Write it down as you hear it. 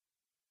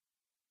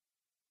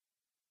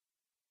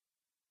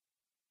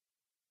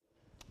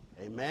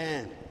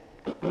Amen.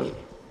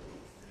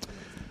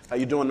 How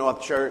you doing,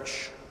 North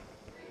Church?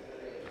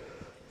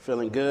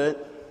 Feeling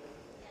good?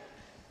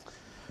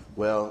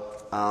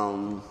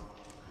 Well,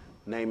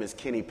 name is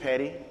Kenny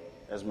Petty,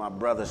 as my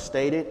brother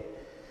stated.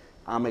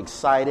 I'm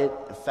excited,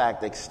 in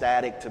fact,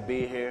 ecstatic to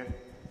be here,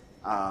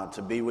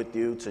 to be with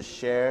you, to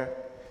share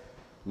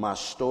my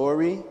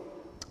story.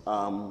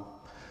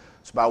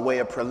 It's by way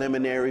of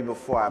preliminary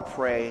before I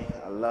pray.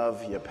 I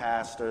love your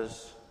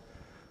pastors,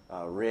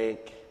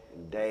 Rick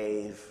and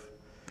Dave,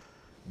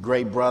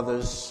 great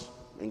brothers,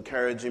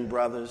 encouraging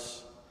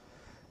brothers,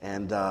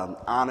 and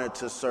honored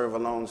to serve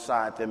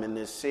alongside them in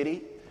this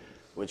city,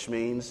 which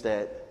means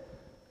that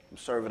I'm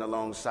serving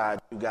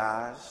alongside you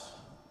guys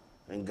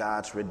in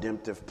God's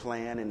redemptive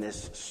plan in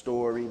this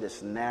story,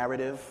 this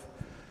narrative,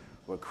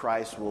 where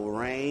Christ will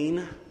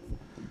reign,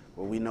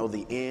 where we know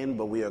the end,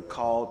 but we are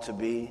called to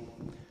be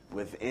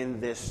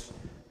within this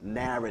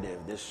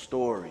narrative, this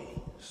story.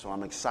 So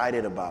I'm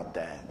excited about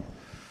that.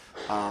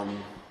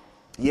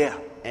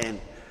 And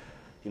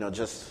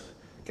just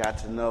got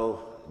to know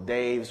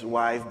Dave's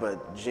wife,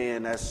 but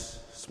Jen,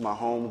 that's my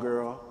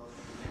homegirl.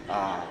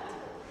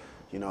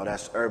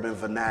 That's urban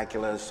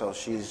vernacular, so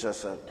she's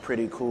just a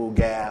pretty cool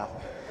gal.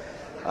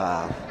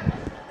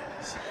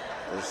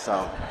 It's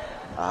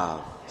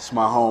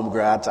my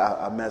homegirl.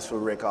 I mess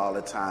with Rick all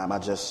the time. I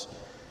just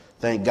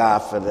thank God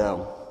for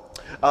them.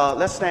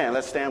 Let's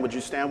stand. Would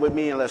you stand with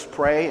me and let's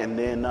pray and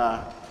then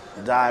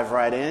dive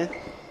right in?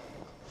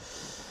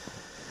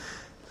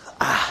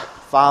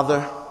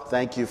 Father,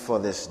 thank you for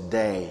this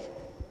day.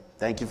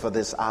 Thank you for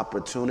this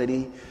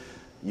opportunity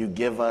you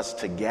give us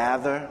to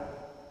gather,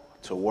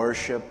 to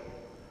worship,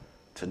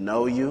 to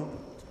know you.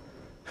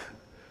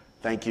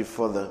 Thank you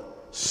for the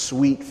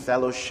sweet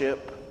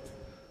fellowship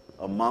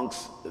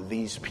amongst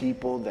these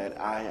people that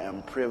I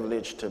am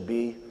privileged to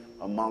be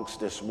amongst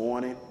this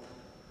morning.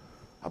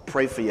 I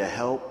pray for your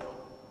help.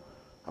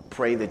 I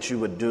pray that you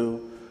would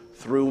do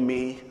through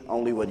me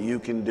only what you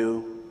can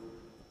do,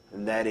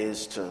 and that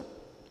is to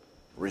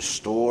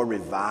restore,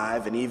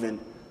 revive, and even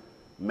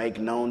make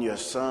known your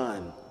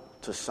Son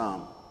to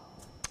some.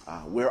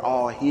 We're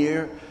all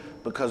here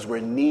because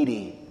we're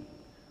needy.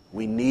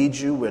 We need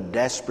you. We're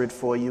desperate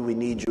for you. We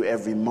need you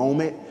every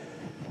moment,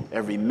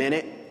 every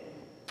minute.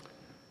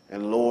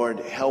 And Lord,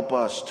 help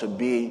us to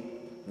be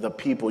the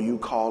people you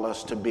call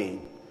us to be.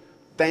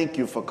 Thank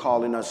you for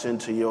calling us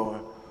into your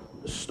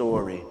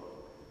story.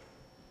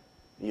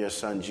 In your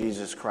Son,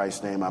 Jesus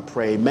Christ's name, I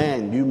pray.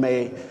 Amen. You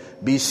may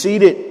be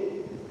seated.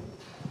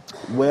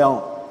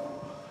 Well,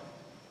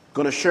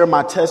 going to share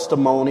my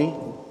testimony.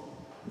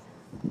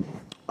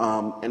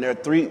 And there are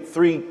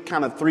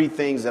three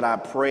things that I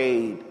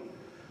prayed.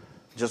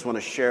 Just want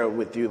to share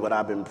with you what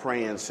I've been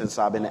praying since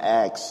I've been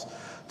asked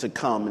to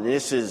come. And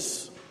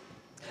these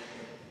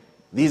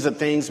are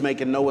things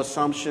making no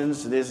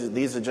assumptions.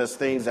 These are just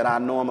things that I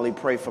normally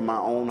pray for my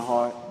own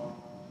heart.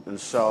 And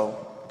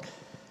so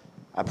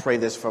I pray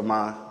this for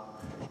my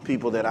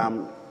people that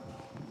I'm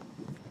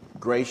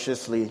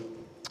graciously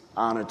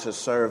honored to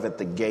serve at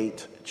the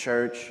Gate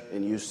Church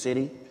in U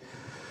City.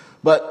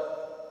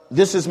 But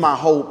this is my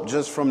hope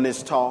just from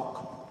this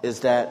talk, is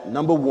that,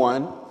 number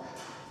one,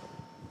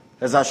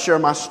 as I share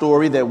my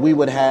story, that we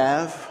would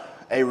have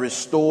a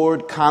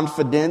restored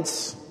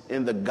confidence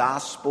in the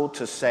gospel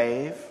to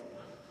save,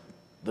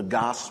 the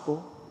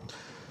gospel.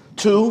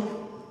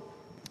 Two,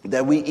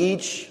 that we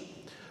each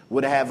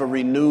would have a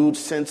renewed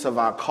sense of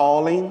our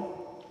calling.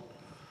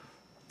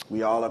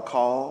 We all are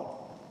called.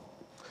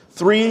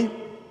 Three,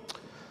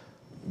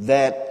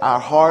 that our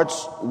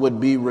hearts would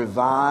be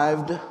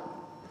revived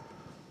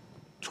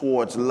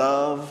towards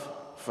love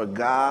for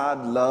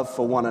God, love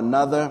for one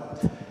another,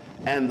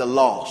 and the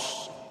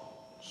lost.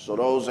 So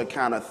those are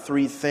kind of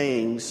three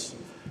things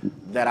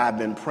that I've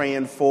been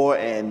praying for.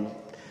 And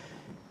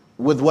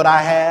with what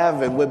I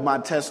have and with my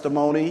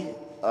testimony,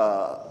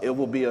 it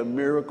will be a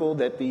miracle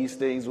that these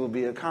things will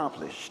be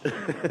accomplished.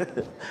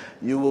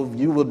 You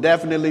will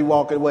definitely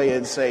walk away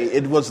and say,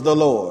 it was the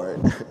Lord.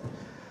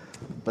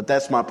 But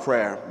that's my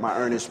prayer, my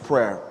earnest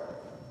prayer.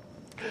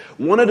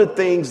 One of the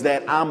things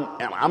that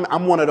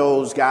I'm one of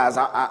those guys,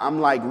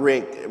 I'm like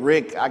Rick.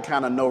 Rick, I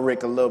kind of know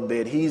Rick a little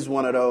bit. He's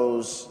one of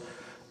those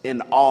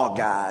in awe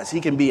guys.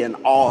 He can be in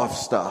awe of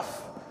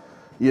stuff.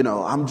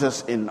 I'm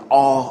just in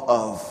awe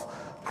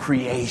of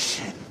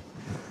creation.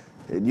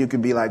 And you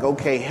can be like,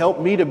 okay,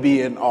 help me to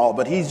be in awe.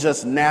 But he's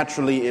just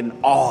naturally in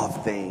awe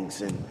of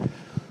things. And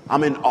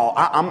I'm in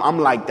awe. I'm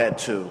like that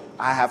too.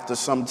 I have to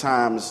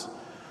sometimes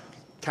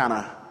kind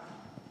of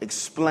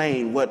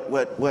explain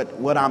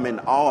what I'm in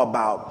awe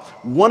about.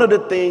 One of the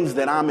things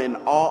that I'm in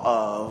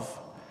awe of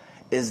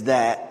is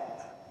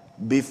that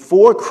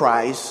before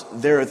Christ,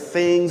 there are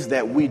things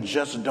that we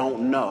just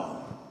don't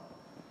know.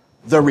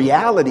 The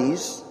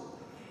realities,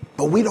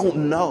 but we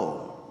don't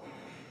know.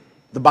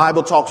 The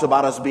Bible talks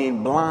about us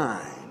being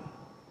blind.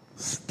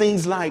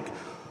 Things like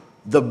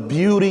the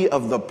beauty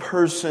of the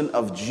person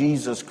of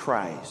Jesus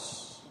Christ.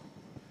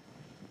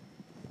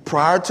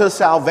 Prior to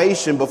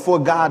salvation, before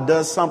God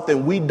does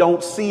something, we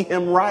don't see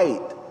him right.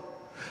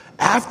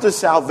 After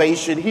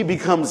salvation, he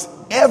becomes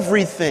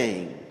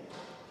everything.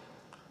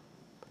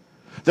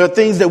 There are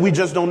things that we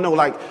just don't know,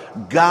 like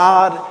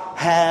God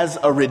has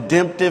a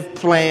redemptive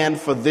plan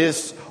for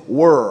this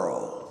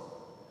world.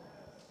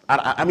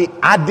 I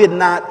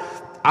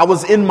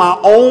was in my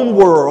own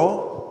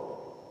world.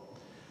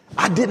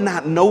 I did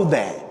not know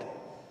that.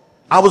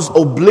 I was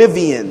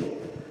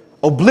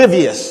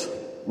oblivious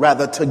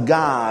rather to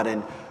God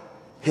and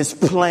his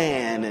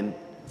plan and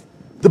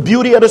the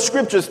beauty of the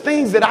scriptures,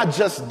 things that I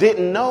just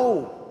didn't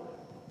know.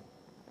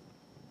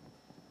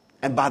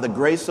 And by the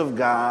grace of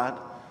God,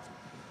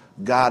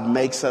 God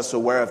makes us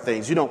aware of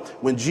things. You know,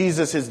 when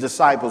Jesus, his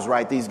disciples,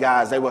 right, these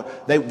guys, they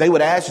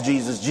would ask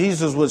Jesus.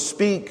 Jesus would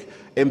speak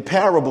in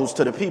parables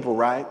to the people,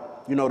 right?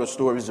 You know the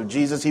stories of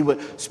Jesus. He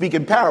would speak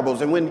in parables.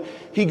 And when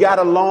he got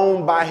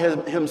alone by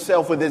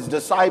himself with his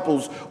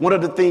disciples, one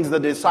of the things the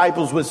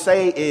disciples would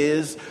say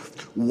is,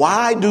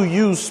 why do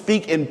you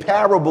speak in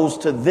parables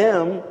to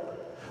them,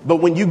 but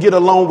when you get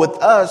alone with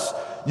us,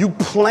 you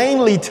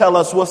plainly tell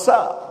us what's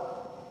up?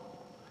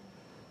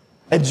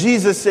 And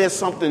Jesus says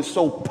something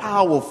so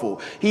powerful.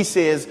 He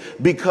says,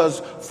 because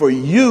for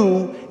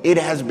you, it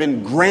has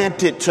been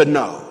granted to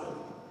know.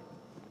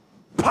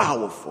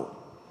 Powerful.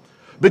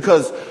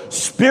 Because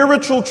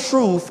spiritual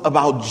truth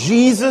about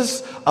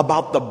Jesus,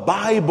 about the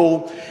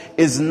Bible,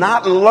 is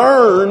not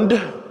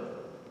learned,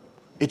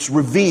 it's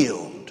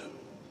revealed.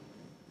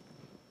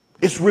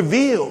 It's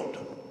revealed.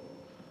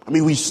 I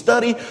mean, we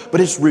study,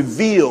 but it's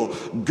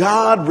revealed.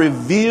 God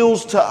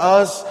reveals to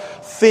us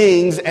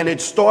things, and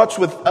it starts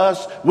with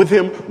us, with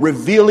him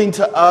revealing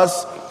to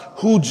us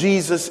who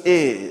Jesus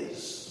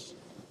is.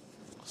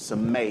 It's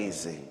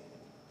amazing.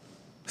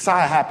 That's how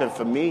it happened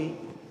for me.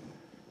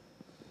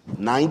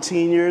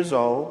 19 years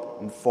old,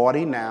 I'm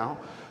 40 now.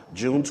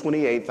 June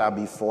 28th, I'll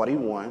be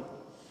 41.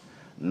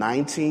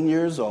 19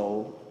 years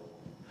old,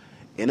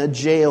 in a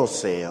jail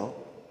cell.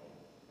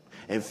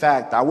 In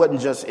fact, I wasn't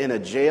just in a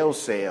jail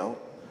cell.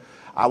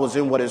 I was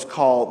in what is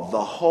called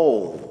the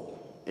hole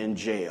in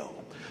jail.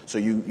 So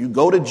you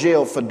go to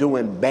jail for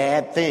doing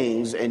bad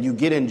things, and you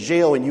get in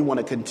jail and you want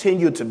to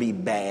continue to be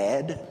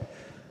bad.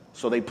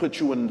 So they put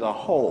you in the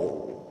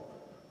hole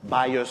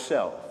by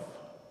yourself.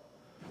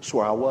 That's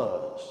where I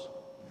was.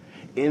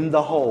 In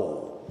the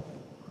hole.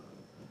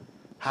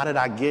 How did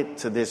I get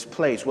to this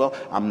place? Well,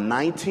 I'm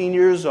 19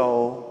 years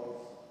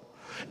old,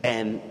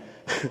 and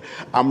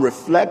I'm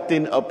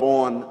reflecting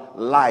upon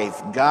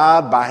life.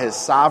 God, by his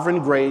sovereign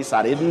grace,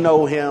 I didn't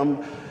know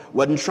him,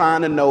 wasn't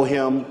trying to know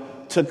him,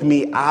 took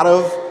me out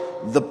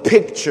of the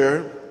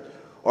picture,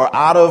 or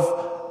out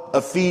of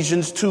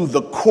Ephesians 2,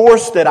 the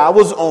course that I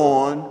was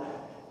on,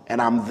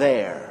 and I'm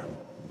there.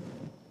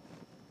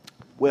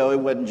 Well, it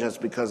wasn't just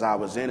because I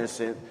was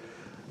innocent.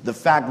 The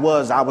fact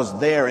was, I was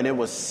there, and it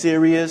was a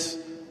serious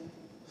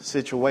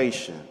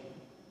situation.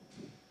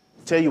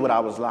 I'll tell you what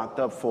I was locked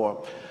up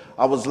for.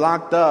 I was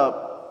locked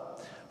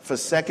up for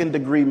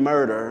second-degree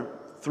murder,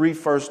 3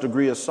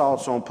 first-degree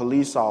assaults on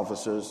police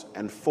officers,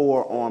 and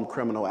 4 armed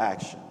criminal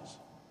actions.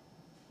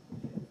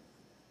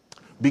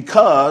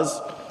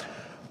 Because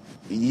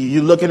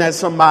you're looking at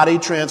somebody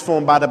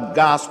transformed by the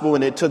gospel,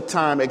 and it took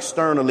time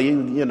externally,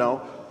 you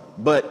know,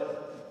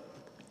 but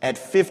at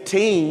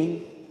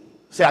 15...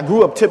 See, I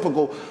grew up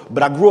typical,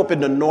 but I grew up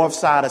in the north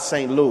side of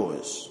St.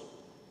 Louis.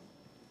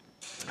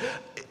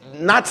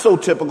 Not so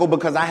typical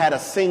because I had a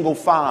single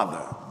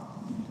father.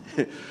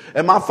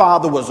 And my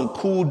father was a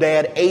cool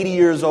dad, 80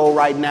 years old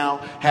right now,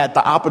 had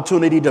the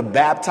opportunity to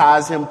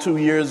baptize him 2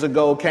 years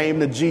ago, came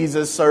to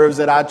Jesus, serves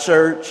at our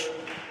church,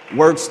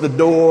 works the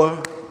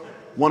door.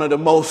 One of the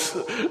most,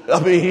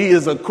 he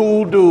is a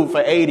cool dude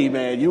for 80,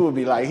 man. You would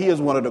be like, he is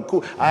one of the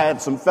cool. I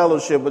had some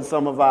fellowship with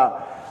some of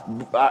our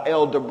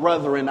elder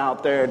brethren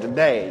out there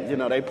today. You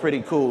know, they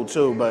pretty cool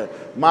too,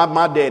 but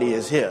my daddy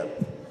is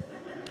hip.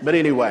 But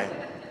anyway,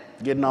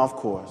 getting off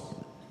course.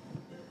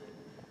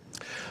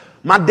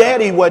 My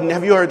daddy wasn't,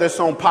 have you heard that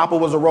song, Papa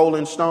Was a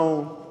Rolling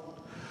Stone?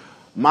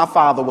 My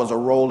father was a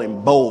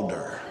rolling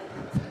boulder.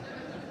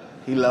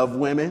 He loved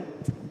women.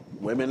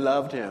 Women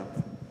loved him.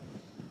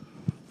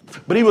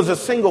 But he was a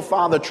single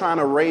father trying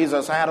to raise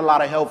us. I had a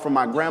lot of help from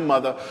my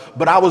grandmother,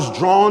 but I was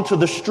drawn to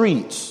the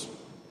streets.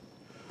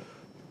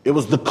 It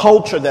was the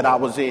culture that I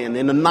was in.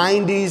 In the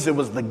 90s, it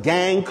was the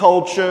gang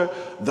culture,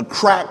 the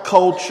crack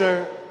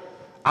culture.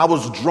 I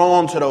was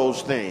drawn to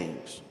those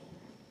things.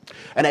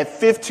 And at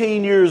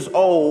 15 years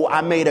old,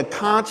 I made a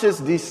conscious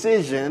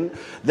decision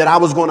that I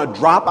was going to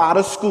drop out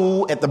of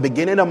school at the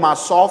beginning of my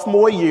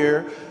sophomore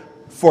year,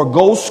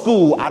 forgo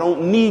school. I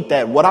don't need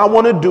that. What I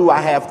want to do,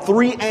 I have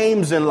 3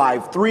 aims in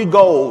life, 3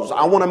 goals.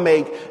 I want to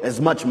make as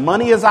much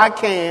money as I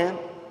can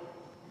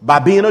by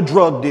being a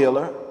drug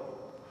dealer.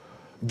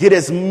 Get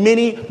as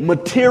many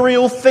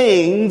material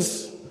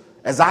things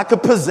as I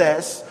could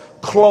possess,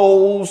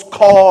 clothes,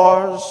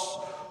 cars,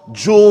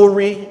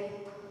 jewelry,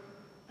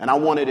 and I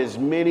wanted as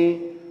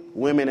many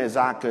women as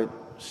I could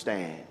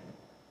stand.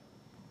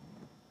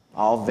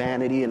 all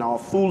vanity and all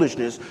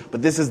foolishness,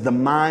 but this is the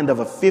mind of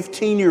a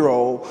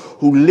 15-year-old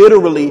who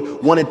literally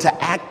wanted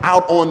to act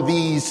out on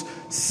these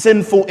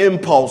sinful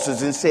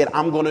impulses and said,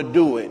 I'm going to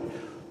do it.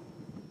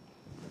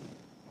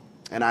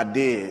 And I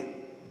did.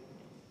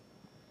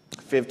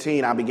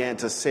 15, I began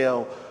to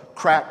sell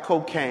crack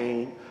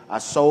cocaine. I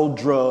sold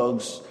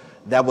drugs.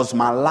 That was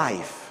my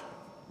life.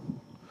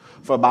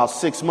 For about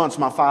 6 months,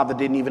 my father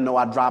didn't even know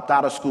I dropped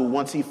out of school.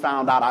 Once he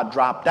found out I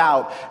dropped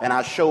out and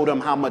I showed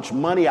him how much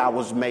money I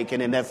was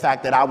making and the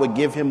fact that I would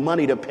give him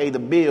money to pay the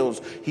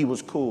bills, he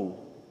was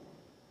cool.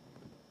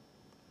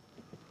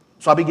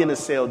 So I began to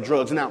sell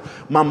drugs. Now,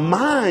 my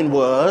mind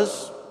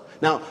was,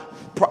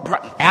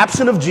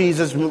 absent of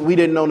Jesus, we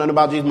didn't know nothing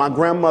about Jesus. My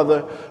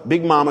grandmother,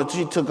 Big Mama,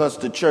 she took us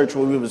to church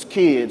when we was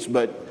kids,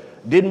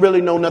 but didn't really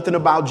know nothing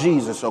about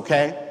Jesus,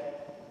 okay?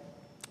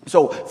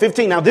 So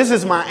 15, now this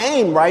is my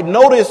aim, right?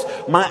 Notice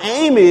my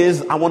aim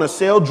is I want to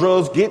sell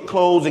drugs, get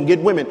clothes, and get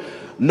women.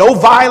 No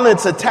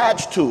violence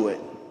attached to it.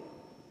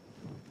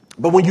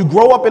 But when you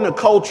grow up in a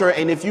culture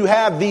and if you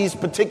have these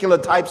particular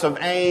types of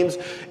aims,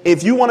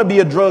 if you want to be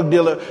a drug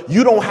dealer,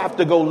 you don't have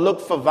to go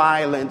look for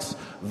violence.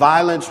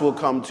 Violence will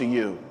come to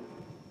you.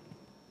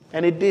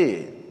 And it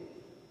did.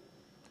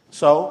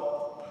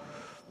 So,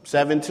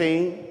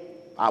 17,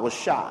 I was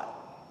shot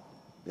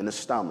in the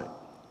stomach.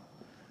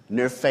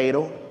 Near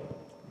fatal.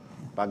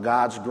 By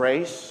God's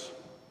grace,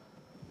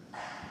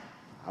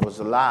 I was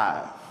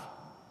alive.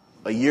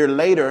 A year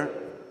later,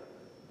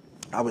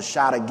 I was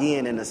shot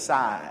again in the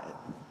side.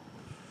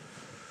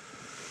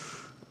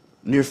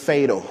 Near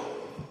fatal.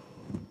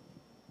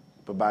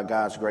 But by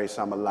God's grace,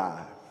 I'm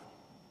alive.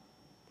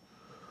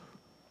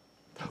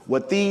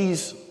 What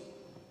these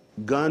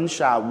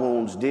gunshot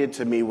wounds did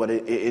to me,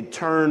 it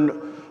turned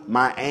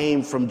my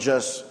aim from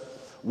just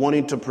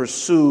wanting to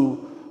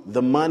pursue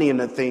the money and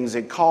the things.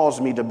 It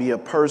caused me to be a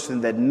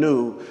person that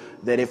knew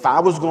that if I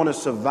was going to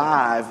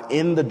survive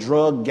in the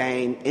drug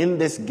gang, in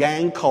this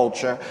gang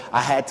culture,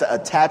 I had to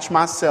attach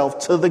myself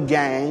to the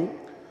gang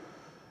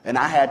and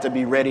I had to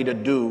be ready to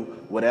do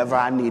whatever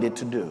I needed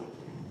to do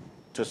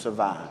to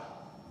survive.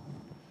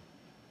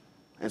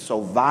 And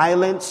so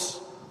violence,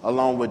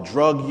 along with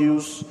drug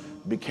use,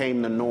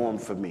 became the norm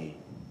for me.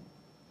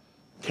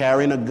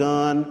 Carrying a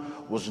gun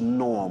was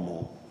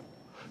normal.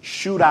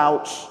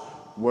 Shootouts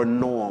were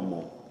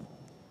normal.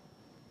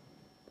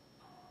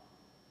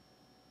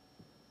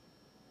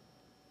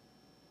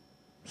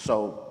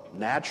 So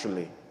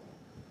naturally,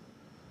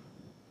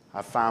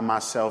 I found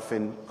myself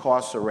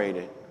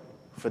incarcerated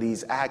for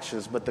these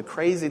actions. But the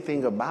crazy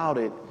thing about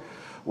it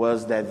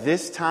was that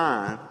this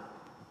time,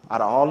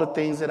 out of all the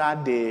things that I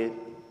did,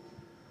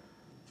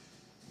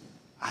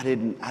 I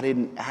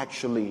didn't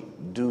actually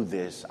do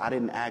this. I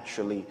didn't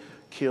actually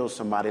kill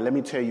somebody. Let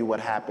me tell you what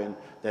happened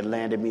that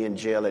landed me in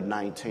jail at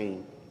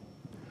 19.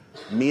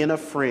 Me and a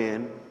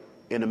friend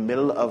in the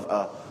middle of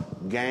a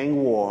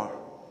gang war.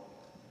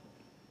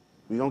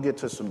 We're going to get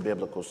to some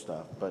biblical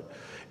stuff, but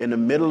in the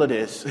middle of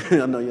this,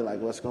 I know you're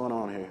like, what's going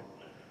on here?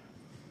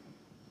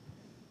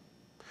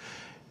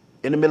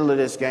 In the middle of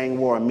this gang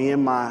war, me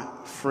and my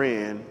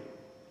friend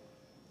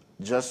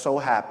just so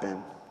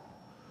happened,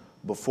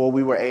 before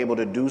we were able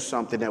to do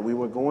something that we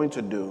were going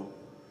to do,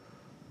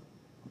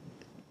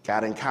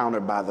 got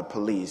encountered by the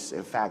police.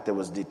 In fact, it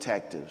was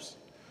detectives.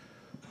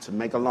 To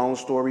make a long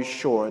story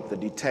short, the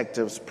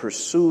detectives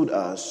pursued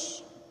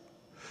us.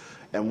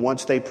 And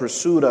once they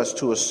pursued us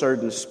to a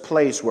certain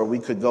place where we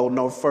could go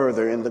no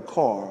further in the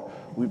car,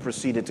 we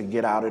proceeded to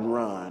get out and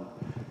run.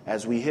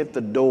 As we hit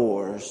the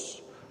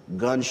doors,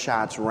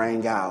 gunshots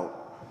rang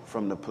out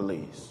from the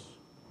police.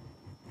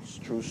 It's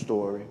a true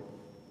story.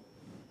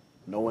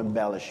 No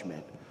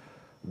embellishment.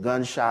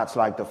 Gunshots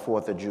like the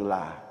 4th of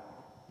July.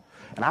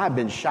 And I've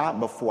been shot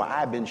before.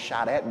 I've been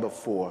shot at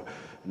before.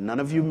 None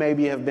of you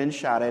maybe have been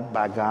shot at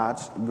by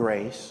God's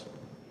grace.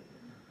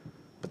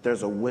 But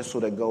there's a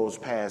whistle that goes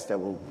past that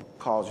will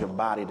cause your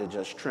body to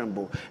just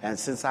tremble. And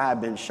since I have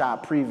been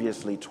shot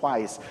previously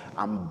twice,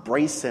 I'm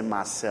bracing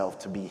myself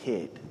to be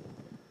hit.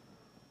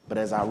 But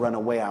as I run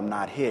away, I'm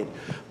not hit.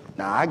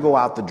 Now, I go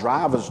out the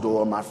driver's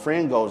door. My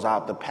friend goes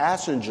out the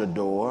passenger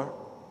door.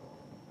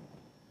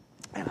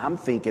 And I'm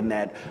thinking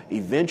that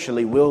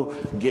eventually we'll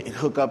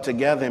hook up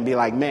together and be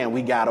like, man,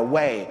 we got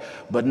away.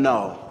 But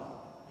no,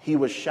 he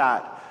was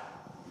shot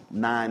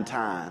 9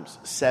 times,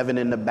 7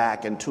 in the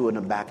back and 2 in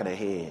the back of the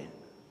head.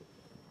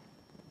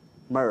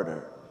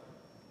 Murder.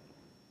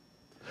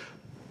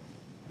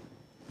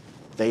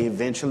 They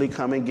eventually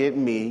come and get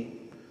me.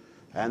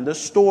 And the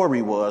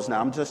story was,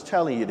 now I'm just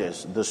telling you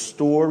this, the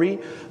story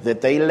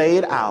that they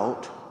laid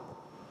out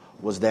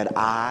was that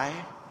I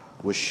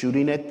was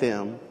shooting at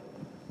them.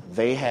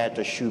 They had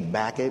to shoot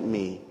back at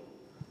me,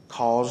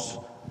 cause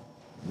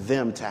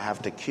them to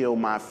have to kill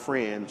my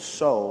friend.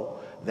 So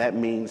that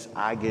means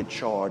I get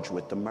charged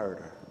with the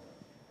murder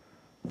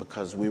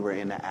because we were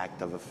in the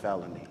act of a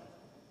felony.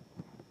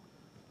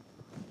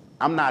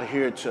 I'm not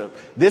here to,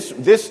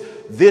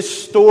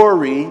 this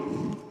story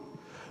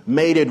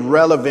made it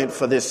relevant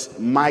for this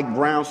Mike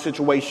Brown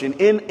situation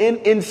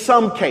in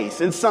some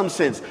case, in some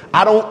sense.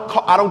 I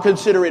don't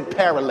consider it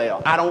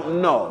parallel. I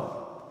don't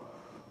know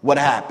what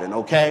happened,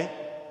 okay?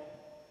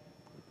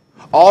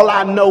 All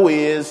I know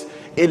is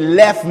it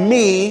left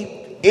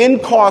me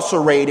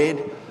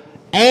incarcerated,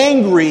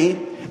 angry,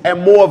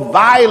 and more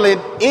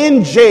violent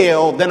in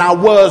jail than I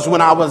was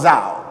when I was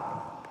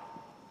out.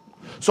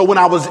 So when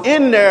I was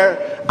in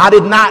there, I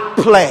did not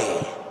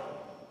play.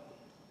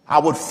 I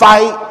would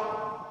fight.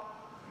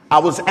 I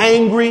was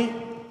angry,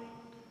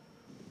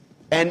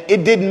 and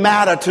it didn't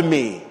matter to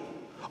me.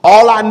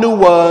 All I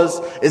knew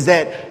is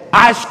that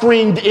I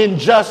screamed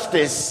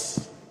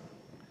injustice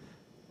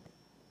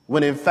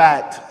when in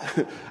fact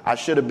I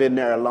should have been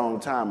there a long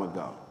time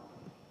ago.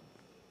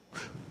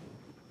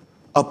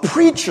 A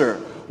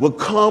preacher would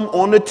come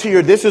on the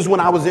tier. This is when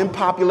I was in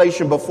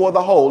population before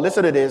the whole.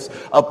 Listen to this.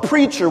 A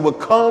preacher would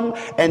come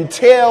and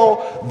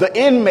tell the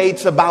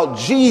inmates about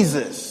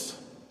Jesus.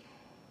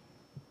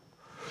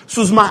 This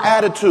was my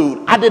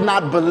attitude. I did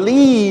not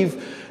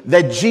believe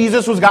that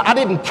Jesus was God. I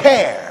didn't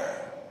care.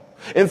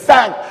 In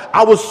fact,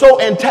 I was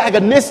so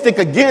antagonistic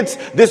against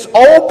this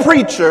old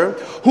preacher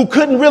who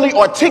couldn't really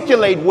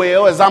articulate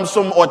well, as I'm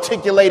some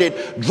articulated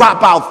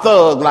dropout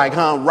thug like,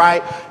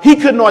 right? He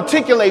couldn't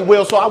articulate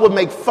well, so I would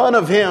make fun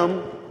of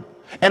him.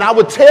 And I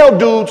would tell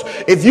dudes,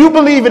 if you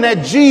believe in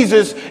that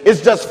Jesus,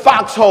 it's just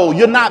foxhole.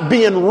 You're not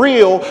being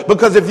real,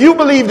 because if you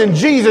believed in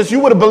Jesus, you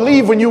would have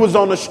believed when you was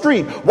on the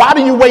street. Why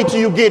do you wait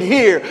till you get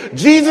here?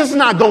 Jesus is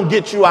not going to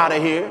get you out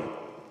of here.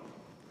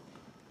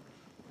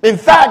 In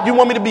fact, you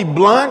want me to be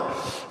blunt?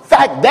 In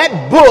fact,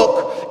 that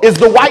book is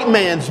the white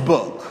man's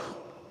book.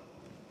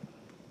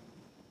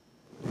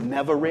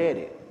 Never read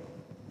it.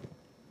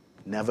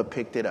 Never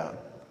picked it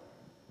up.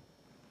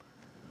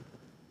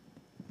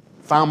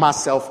 Found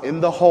myself in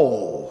the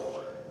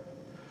hole,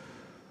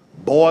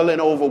 boiling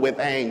over with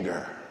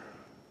anger.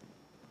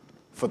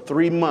 For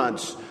 3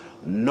 months,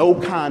 no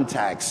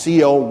contact.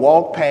 CO,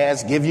 walk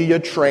past, give you your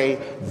tray.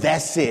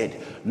 That's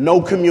it.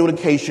 No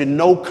communication,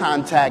 no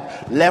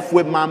contact. Left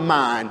with my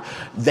mind.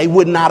 They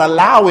would not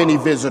allow any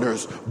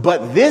visitors.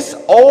 But this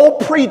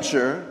old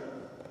preacher,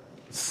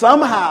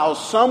 somehow,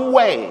 some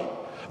way,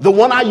 the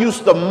one I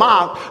used to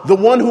mock, the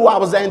one who I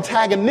was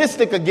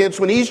antagonistic against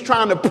when he's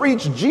trying to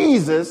preach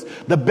Jesus,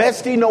 the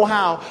best he know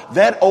how,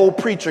 that old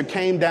preacher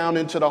came down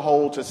into the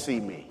hole to see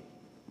me.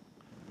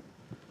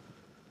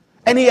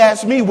 And he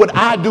asked me, would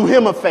I do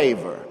him a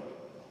favor?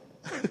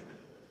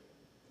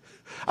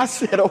 I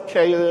said,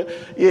 okay,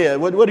 yeah,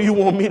 what do you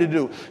want me to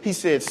do? He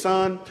said,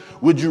 son,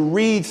 would you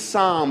read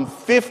Psalm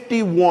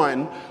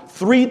 51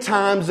 3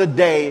 times a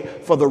day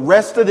for the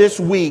rest of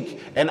this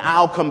week, and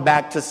I'll come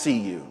back to see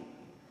you.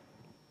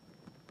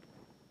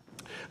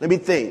 Let me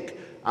think.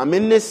 I'm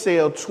in this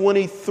cell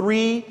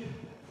 23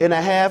 and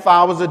a half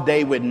hours a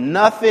day with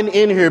nothing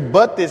in here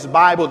but this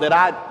Bible that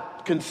I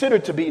consider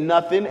to be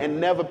nothing and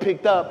never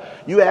picked up.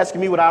 You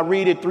asking me would I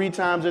read it 3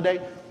 times a day?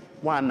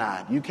 Why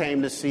not? You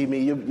came to see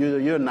me.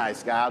 You're a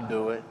nice guy. I'll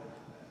do it.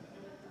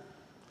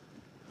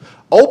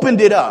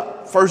 Opened it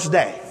up first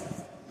day.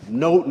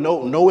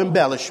 No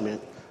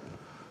embellishment.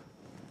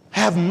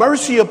 Have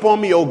mercy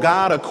upon me, O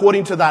God,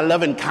 according to thy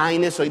loving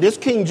kindness. So this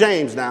King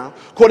James now.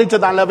 According to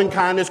thy loving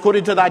kindness,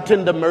 according to thy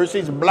tender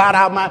mercies, blot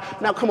out my...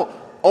 Now, come on.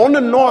 On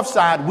the north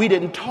side, we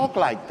didn't talk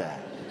like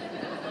that.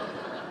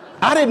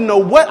 I didn't know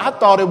what... I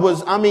thought it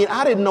was...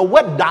 I didn't know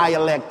what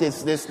dialect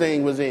this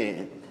thing was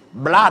in.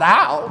 Blot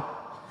out.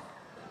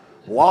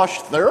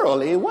 Wash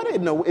thoroughly. What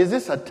didn't know? Is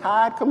this a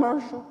Tide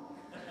commercial?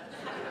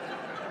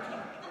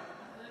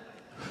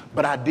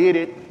 But I did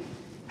it.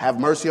 Have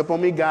mercy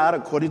upon me, God,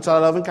 according to thy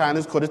loving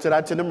kindness, according to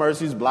thy tender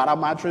mercies, blot out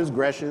my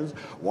transgressions,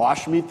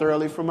 wash me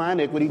thoroughly from my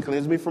iniquity,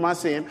 cleanse me from my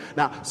sin.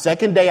 Now,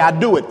 second day, I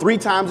do it 3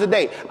 times a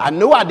day. I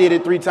knew I did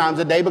it 3 times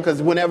a day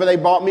because whenever they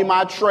bought me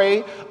my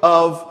tray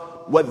of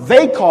what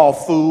they call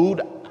food,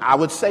 I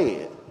would say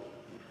it.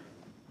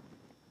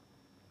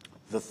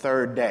 The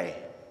third day,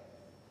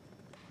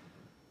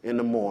 in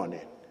the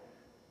morning,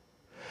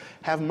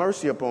 have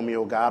mercy upon me,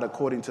 O God,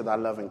 according to thy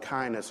loving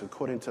kindness,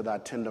 according to thy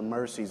tender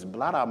mercies.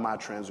 Blot out my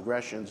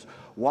transgressions.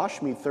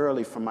 Wash me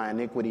thoroughly from my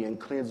iniquity and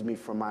cleanse me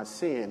from my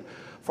sin.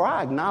 For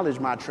I acknowledge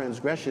my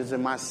transgressions,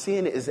 and my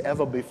sin is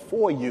ever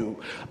before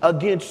you.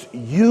 Against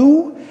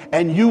you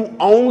and you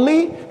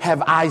only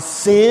have I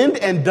sinned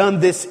and done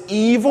this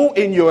evil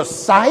in your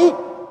sight.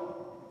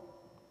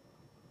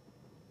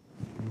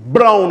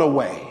 Blown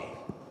away.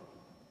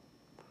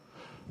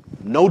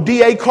 No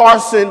D.A.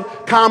 Carson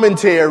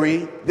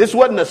commentary. This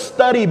wasn't a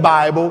study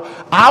Bible.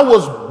 I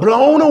was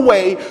blown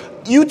away.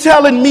 You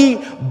telling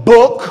me,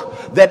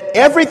 book, that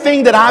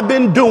everything that I've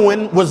been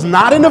doing was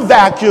not in a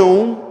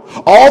vacuum.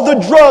 All the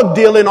drug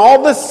dealing,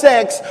 all the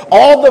sex,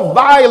 all the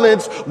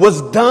violence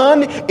was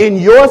done in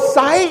your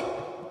sight?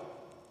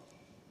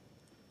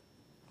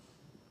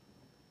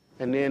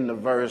 And then the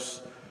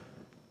verse,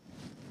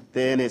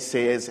 then it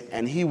says,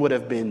 and he would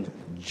have been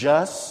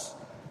just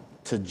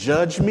to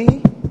judge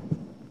me.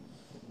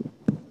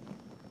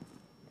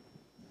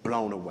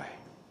 Blown away.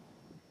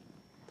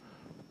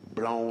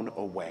 Blown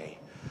away.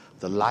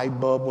 the light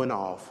bulb went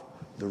off.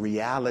 The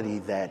reality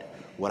that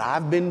what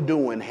I've been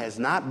doing has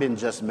not been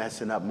just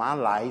messing up my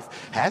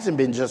life, hasn't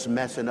been just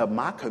messing up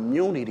my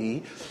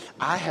community.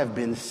 I have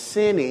been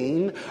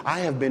sinning.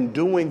 I have been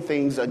doing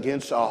things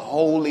against a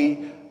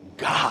holy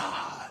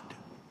God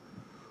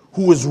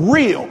who is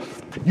real.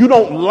 You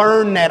don't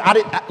learn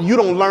that. You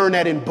don't learn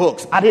that in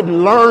books. I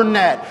didn't learn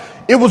that.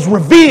 It was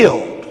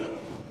revealed.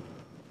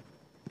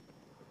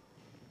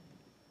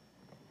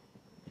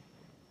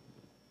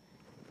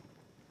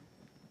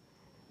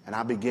 And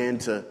I began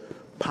to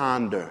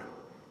ponder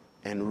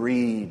and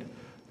read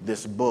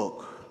this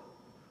book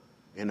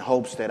in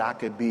hopes that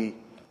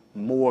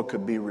more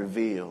could be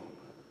revealed.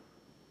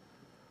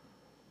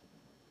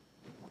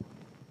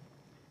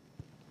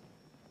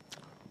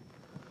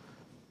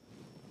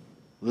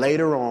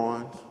 Later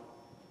on,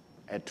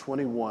 at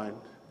 21,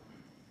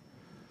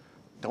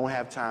 don't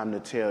have time to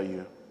tell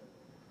you,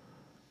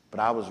 but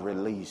I was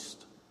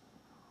released.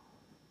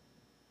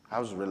 I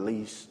was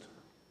released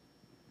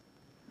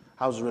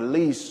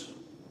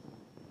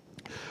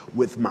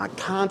with my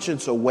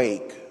conscience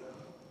awake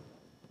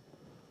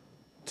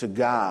to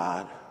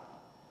God,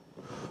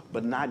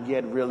 but not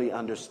yet really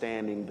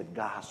understanding the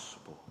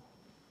gospel.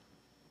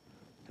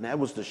 And that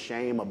was the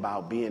shame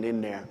about being in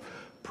there.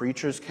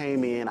 Preachers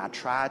came in. I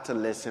tried to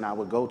listen. I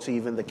would go to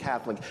even the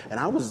Catholic. And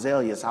I was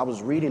zealous. I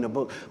was reading a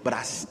book. But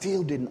I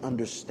still didn't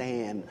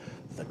understand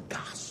the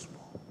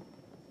gospel.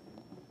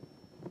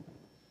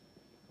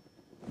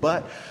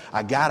 But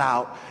I got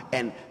out,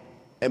 and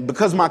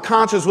because my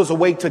conscience was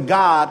awake to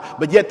God,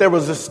 but yet there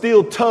was a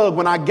still tug.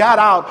 When I got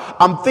out,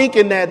 I'm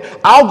thinking that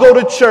I'll go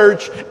to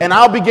church and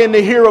I'll begin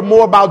to hear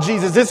more about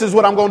Jesus. This is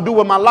what I'm going to do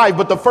with my life.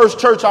 But the first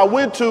church I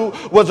went to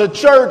was a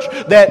church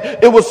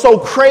that it was so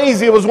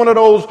crazy. It was one of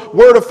those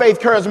word of faith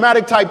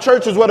charismatic type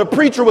churches where the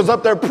preacher was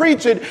up there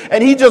preaching,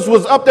 and he just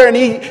was up there and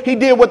he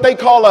did what they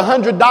call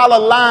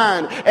 $100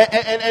 line.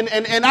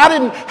 And I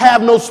didn't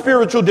have no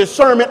spiritual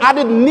discernment. I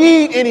didn't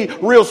need any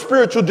real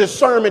spiritual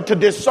discernment to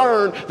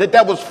discern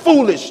that was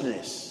foolishness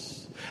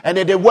and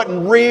that it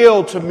wasn't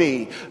real to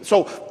me.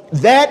 So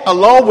that,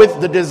 along with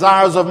the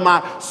desires of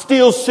my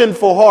still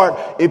sinful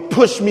heart, it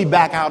pushed me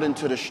back out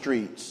into the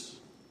streets.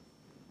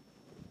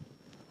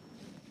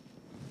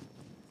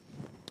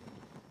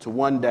 To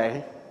one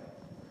day,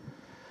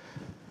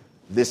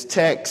 this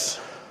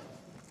text,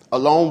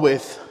 along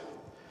with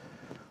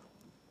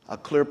a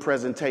clear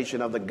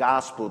presentation of the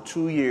gospel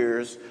 2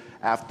 years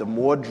after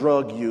more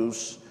drug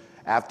use,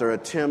 after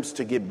attempts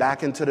to get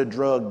back into the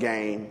drug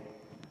game,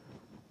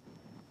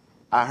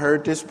 I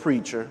heard this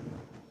preacher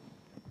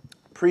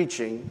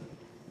preaching,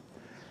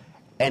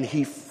 and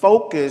he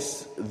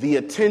focused the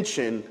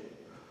attention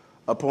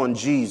upon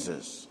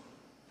Jesus.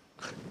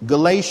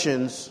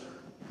 Galatians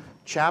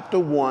chapter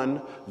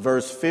 1,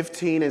 verse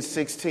 15 and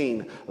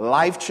 16,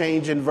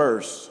 life-changing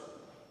verse.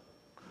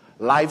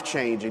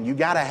 Life-changing. You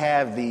got to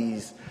have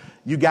these.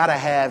 You got to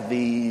have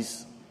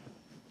these.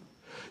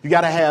 You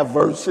got to have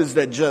verses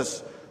that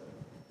just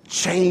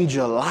change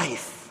your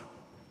life.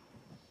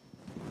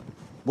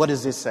 What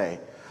does it say?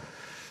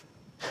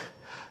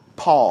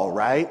 Paul,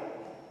 right?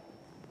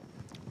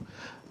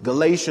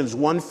 Galatians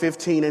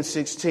 1:15 and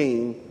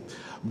 16.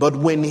 But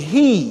when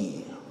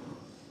he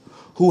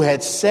who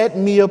had set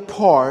me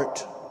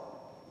apart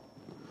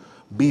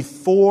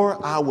before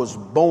I was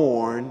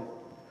born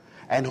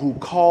and who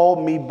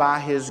called me by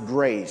his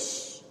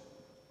grace.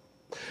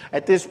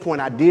 At this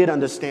point, I did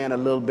understand a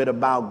little bit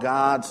about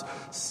God's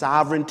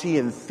sovereignty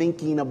and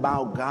thinking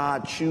about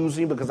God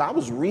choosing, because I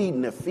was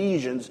reading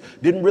Ephesians,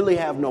 didn't really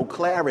have no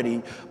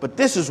clarity, but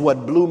this is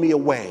what blew me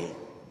away.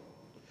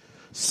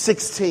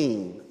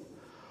 16,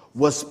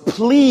 was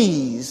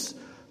pleased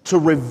to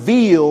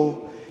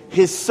reveal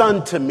his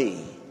son to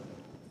me.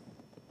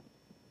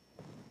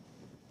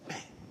 Man.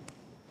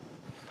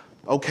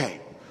 Okay,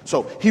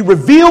 so he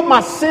revealed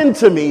my sin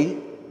to me.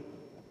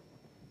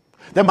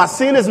 That my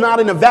sin is not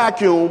in a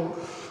vacuum.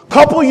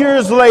 Couple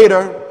years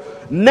later,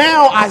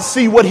 now I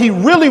see what he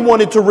really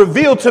wanted to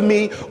reveal to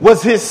me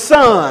was his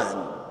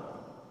son.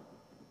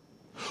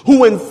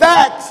 Who in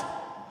fact,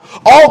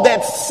 all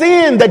that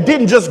sin that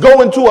didn't just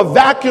go into a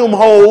vacuum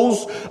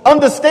hose,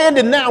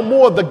 understanding now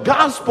more of the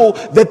gospel,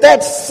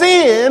 that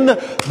sin,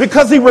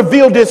 because he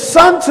revealed his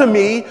son to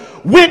me,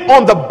 went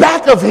on the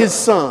back of his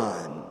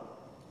son.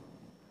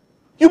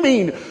 You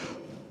mean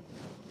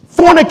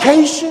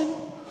fornication?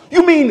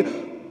 You mean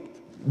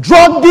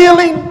drug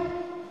dealing?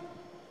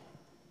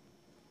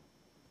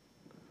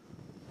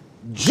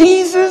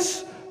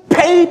 Jesus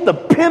paid the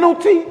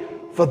penalty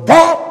for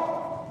that?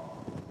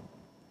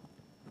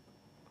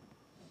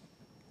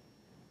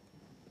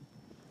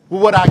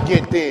 What I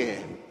get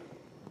then?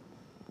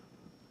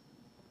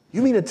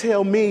 You mean to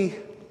tell me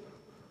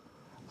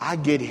I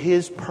get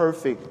his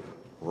perfect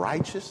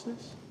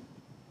righteousness?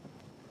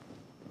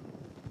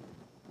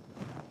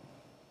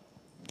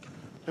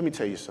 Let me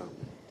tell you something.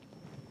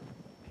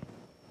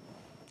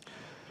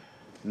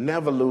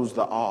 Never lose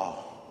the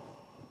awe.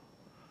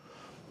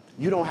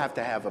 You don't have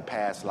to have a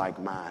past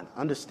like mine.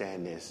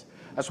 Understand this.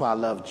 That's why I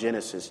love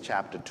Genesis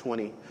chapter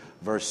 20,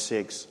 verse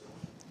 6.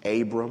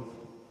 Abram,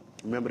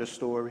 remember the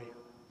story?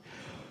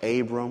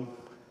 Abram,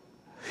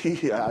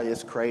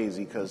 it's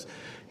crazy because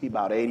he's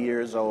about 80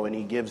 years old and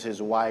he gives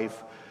his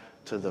wife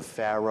to the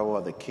Pharaoh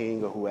or the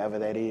king or whoever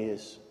that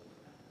is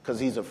because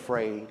he's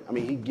afraid. I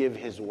mean, he give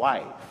his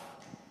wife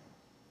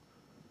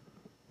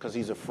because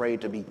he's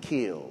afraid to be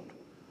killed.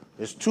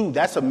 There's two.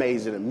 That's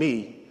amazing to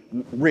me.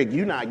 Rick,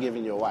 you're not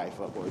giving your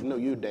wife up. Or, no,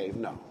 you, Dave,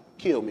 no.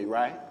 Kill me,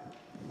 right?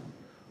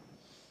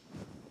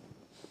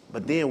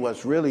 But then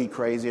what's really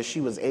crazy is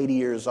she was 80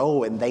 years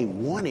old and they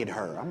wanted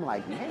her. I'm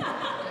like, man,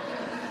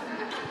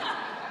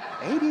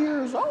 80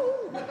 years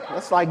old?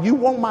 That's like, you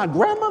want my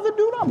grandmother,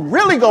 dude? I'm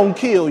really going to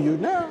kill you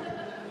now.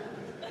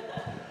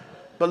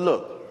 But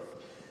look,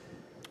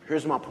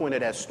 here's my point of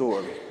that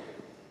story.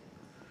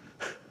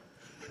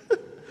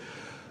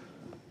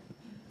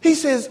 He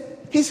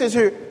says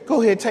here,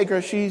 go ahead, take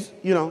her. She's,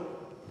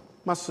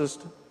 my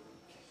sister.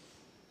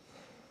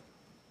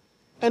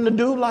 And the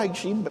dude, like,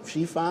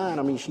 she fine.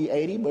 I mean, she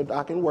 80, but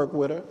I can work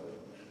with her.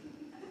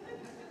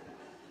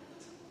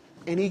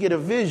 And he get a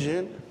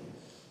vision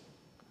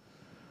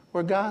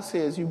where God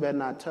says, you better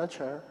not touch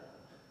her.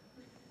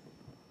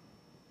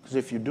 Because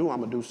if you do, I'm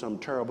going to do something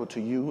terrible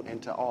to you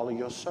and to all of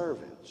your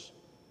servants.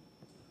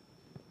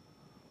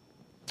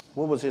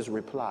 What was his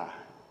reply?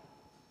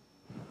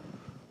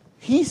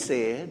 He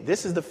said,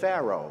 this is the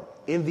Pharaoh,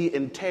 in the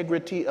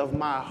integrity of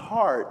my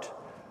heart,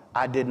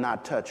 I did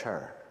not touch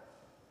her.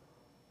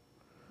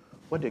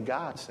 What did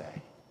God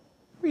say?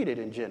 Read it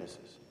in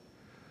Genesis.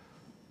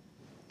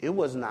 It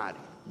was not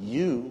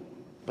you,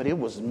 but it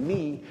was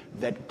me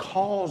that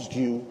caused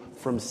you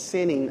from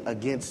sinning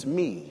against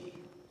me.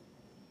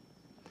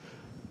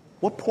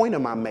 What point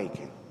am I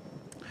making?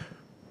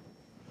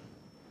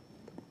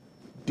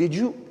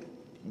 You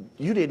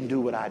didn't do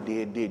what I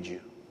did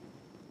you?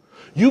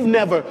 You've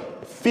never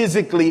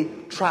physically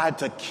tried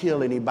to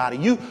kill anybody.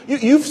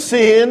 You've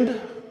sinned.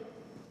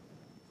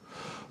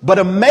 But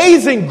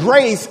amazing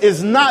grace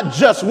is not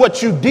just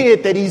what you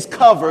did that he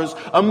covers.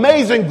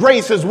 Amazing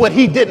grace is what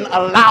he didn't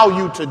allow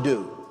you to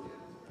do.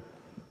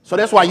 So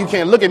that's why you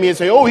can't look at me and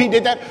say, oh, he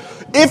did that.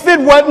 If it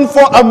wasn't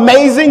for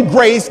amazing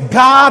grace,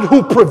 God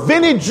who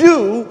prevented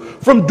you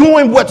from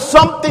doing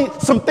some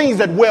things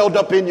that welled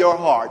up in your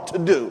heart to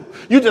do.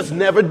 You just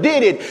never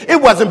did it.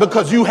 It wasn't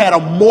because you had a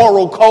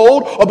moral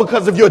code or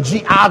because of your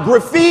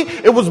geography.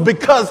 It was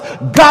because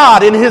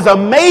God in his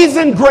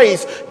amazing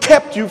grace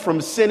kept you from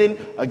sinning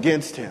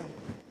against him.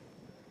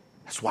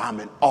 That's why I'm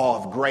in awe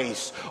of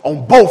grace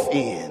on both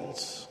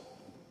ends.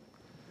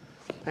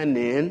 And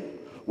then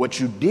what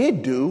you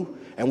did do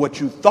and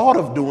what you thought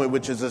of doing,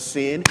 which is a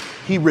sin,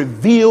 he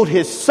revealed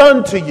his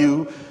son to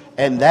you,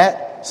 and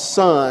that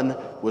son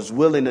was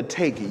willing to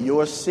take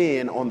your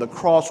sin on the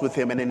cross with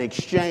him, and in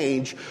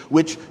exchange,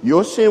 which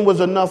your sin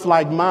was enough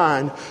like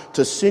mine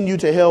to send you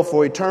to hell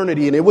for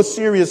eternity, and it was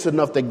serious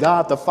enough that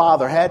God the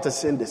Father had to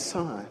send his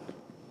son.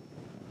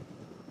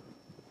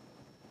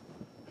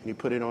 And he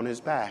put it on his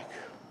back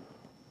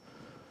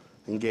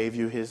and gave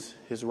you his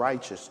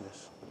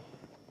righteousness.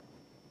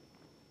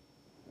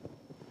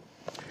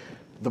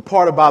 The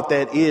part about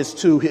that is,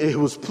 too, he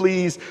was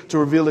pleased to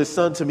reveal his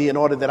son to me in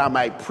order that I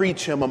might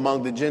preach him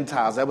among the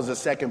Gentiles. That was the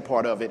second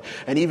part of it.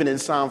 And even in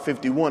Psalm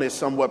 51, it's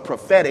somewhat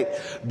prophetic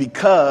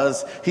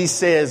because he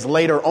says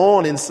later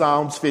on in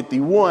Psalms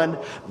 51,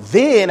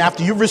 then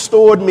after you've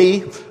restored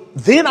me,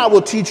 then I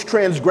will teach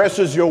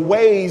transgressors your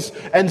ways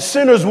and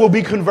sinners will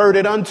be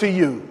converted unto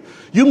you.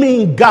 You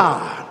mean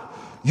God.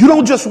 You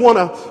don't just want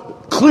to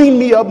clean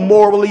me up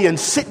morally and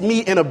sit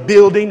me in a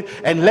building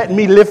and let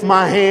me lift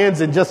my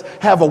hands and just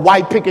have a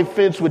white picket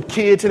fence with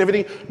kids and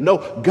everything. No,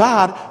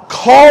 God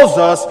calls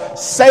us,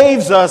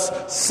 saves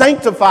us,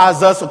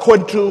 sanctifies us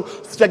according to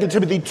 2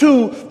 Timothy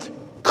 2,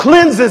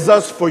 cleanses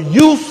us for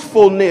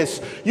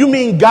usefulness. You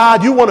mean,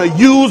 God, you want to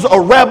use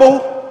a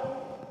rebel?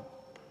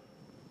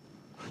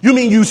 You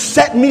mean you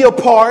set me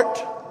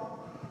apart?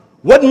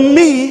 Wasn't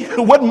me,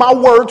 wasn't my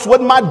works,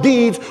 wasn't my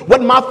deeds,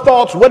 wasn't my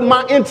thoughts, wasn't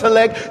my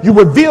intellect. You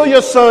reveal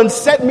your son,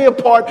 set me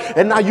apart,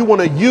 and now you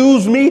want to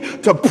use me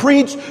to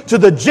preach to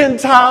the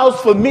Gentiles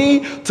for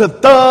me, to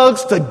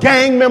thugs, to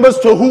gang members,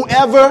 to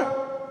whoever,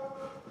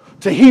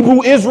 to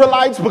Hebrew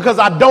Israelites, because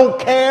I don't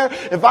care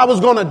if I was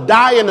going to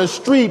die in the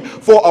street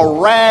for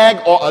a rag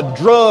or a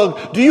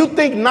drug. Do you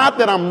think not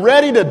that I'm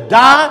ready to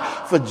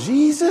die for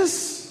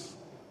Jesus?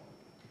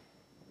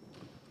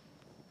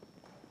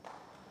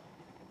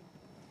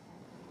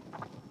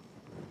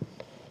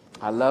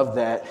 I love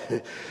that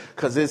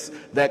because it's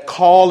that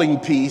calling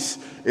piece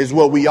is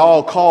what we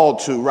all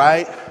called to,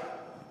 right?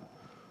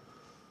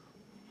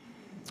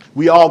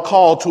 We all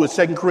called to it.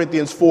 2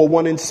 Corinthians 4,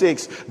 1 and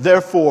 6.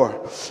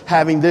 Therefore,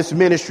 having this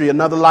ministry,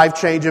 another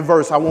life-changing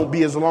verse, I won't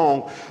be as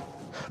long.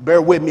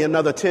 Bear with me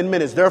another 10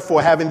 minutes.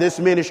 Therefore, having this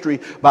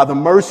ministry by the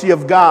mercy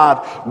of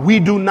God, we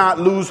do not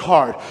lose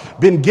heart.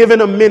 Been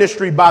given a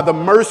ministry by the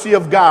mercy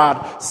of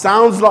God.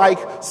 Sounds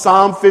like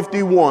Psalm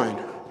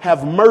 51.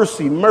 Have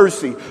mercy,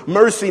 mercy.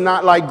 Mercy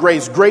not like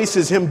grace. Grace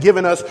is him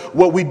giving us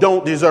what we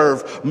don't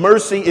deserve.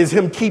 Mercy is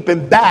him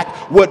keeping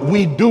back what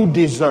we do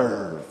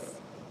deserve.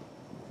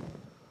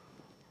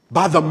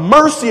 By the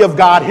mercy of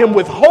God, him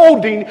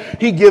withholding,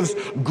 he gives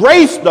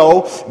grace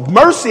though.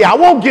 Mercy, I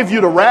won't give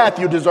you the wrath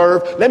you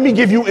deserve. Let me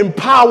give you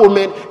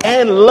empowerment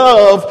and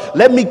love.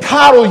 Let me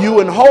coddle you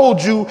and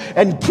hold you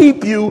and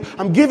keep you.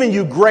 I'm giving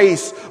you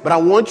grace, but I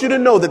want you to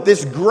know that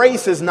this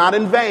grace is not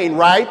in vain,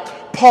 right?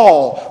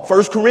 Paul,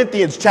 1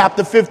 Corinthians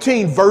chapter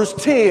 15, verse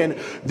 10,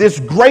 this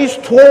grace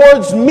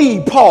towards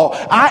me, Paul,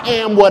 I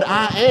am what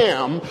I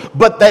am,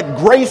 but that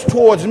grace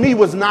towards me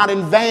was not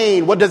in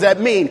vain. What does that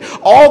mean?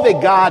 All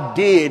that God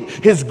did,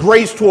 his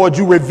grace towards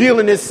you,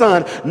 revealing his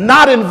son,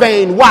 not in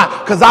vain. Why?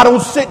 Because I don't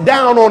sit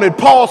down on it.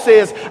 Paul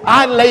says,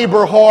 I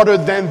labor harder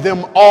than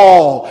them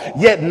all,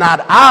 yet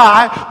not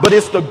I, but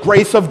it's the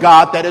grace of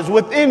God that is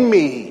within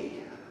me.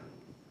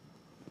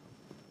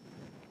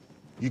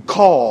 You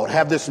called,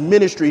 have this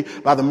ministry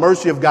by the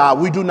mercy of God.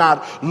 We do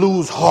not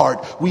lose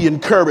heart. We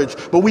encourage,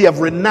 but we have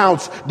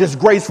renounced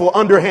disgraceful,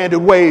 underhanded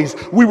ways.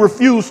 We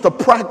refuse to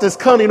practice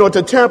cunning or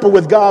to tamper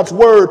with God's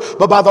word,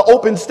 but by the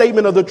open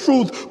statement of the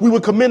truth, we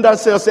would commend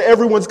ourselves to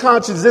everyone's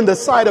conscience in the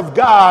sight of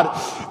God.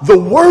 The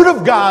word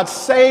of God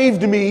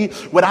saved me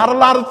without a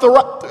lot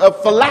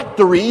of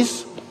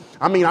phylacteries.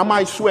 I mean, I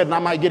might sweat and I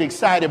might get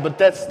excited, but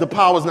the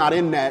power's not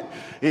in that.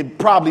 It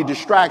probably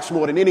distracts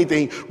more than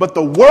anything. But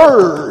the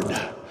word,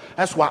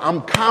 that's why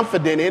I'm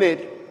confident in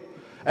it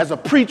as a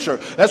preacher.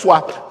 That's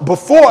why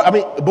before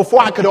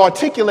I could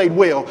articulate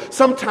well,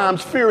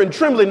 sometimes fear and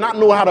trembling, not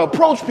know how to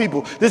approach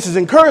people. This is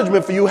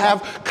encouragement for you.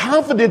 Have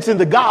confidence in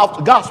the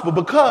gospel,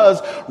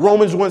 because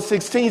Romans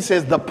 1:16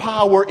 says the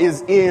power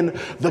is in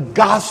the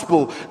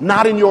gospel,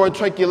 not in your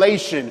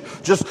articulation.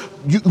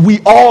 We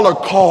all are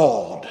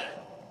called.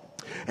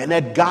 And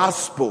that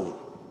gospel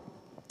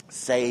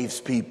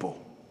saves people.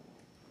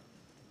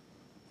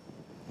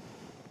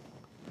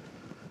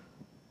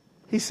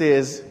 He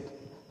says,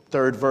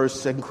 third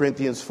verse, 2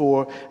 Corinthians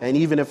 4, and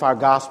even if our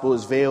gospel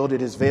is veiled,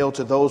 it is veiled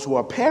to those who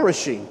are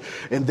perishing.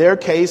 In their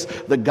case,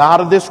 the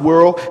God of this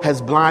world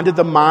has blinded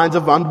the minds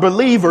of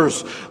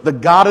unbelievers. The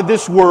God of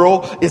this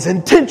world is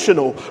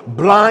intentional,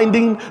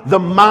 blinding the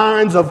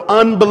minds of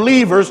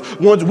unbelievers.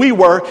 Once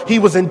he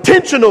was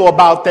intentional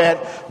about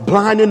that,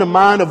 blinding the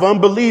mind of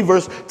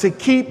unbelievers to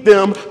keep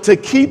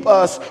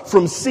us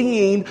from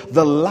seeing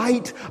the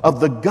light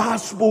of the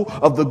gospel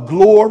of the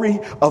glory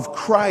of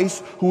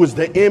Christ, who is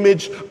the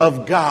image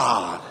of God.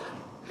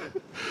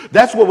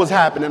 That's what was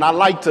happening. I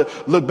like to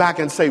look back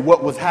and say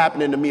what was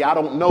happening to me. I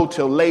don't know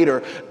till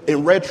later.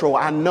 In retro,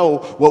 I know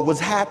what was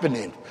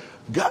happening.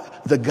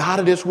 The God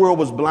of this world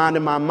was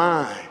blinding my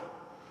mind.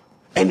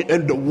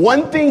 And the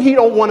one thing he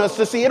don't want us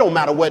to see, it don't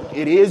matter what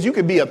it is. You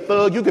could be a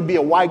thug. You could be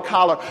a white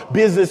collar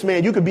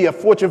businessman. You could be a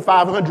Fortune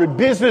 500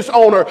 business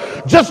owner.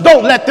 Just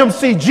don't let them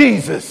see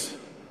Jesus.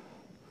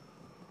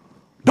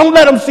 Don't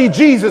let them see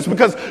Jesus,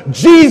 because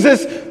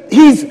Jesus,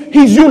 he's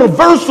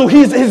universal.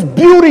 His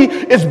beauty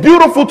is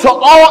beautiful to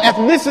all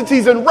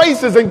ethnicities and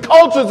races and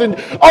cultures and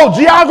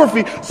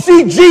geography.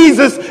 See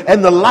Jesus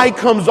and the light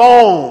comes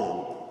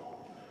on.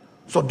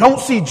 So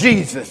don't see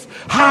Jesus.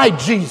 Hide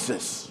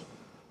Jesus.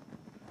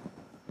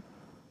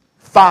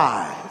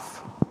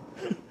 5.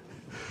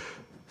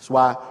 That's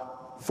why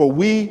for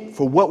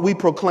what we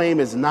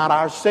proclaim is not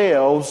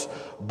ourselves,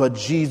 but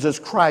Jesus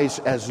Christ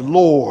as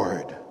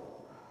Lord,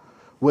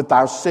 with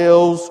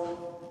ourselves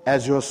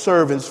as your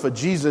servants for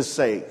Jesus'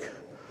 sake.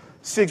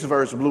 6th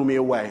verse blew me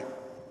away.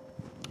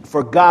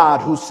 For God,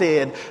 who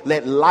said,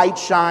 let light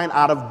shine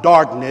out of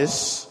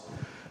darkness,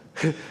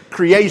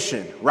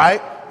 creation,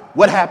 right?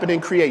 What happened in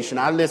creation?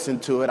 I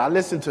listened to it. I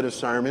listened to the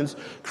sermons.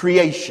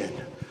 Creation.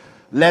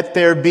 Let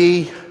there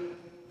be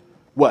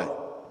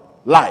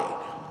what? Light.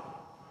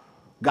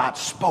 God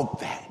spoke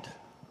that.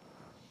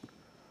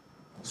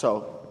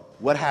 So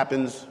what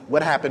happened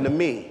to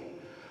me?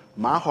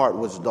 My heart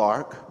was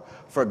dark.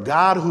 For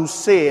God, who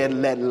said,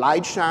 let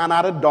light shine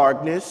out of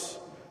darkness,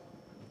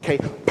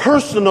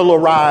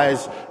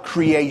 personalize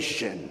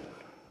creation,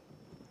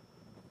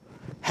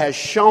 has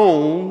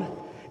shown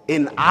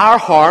in our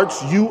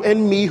hearts, you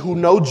and me who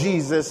know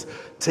Jesus,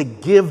 to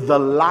give the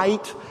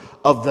light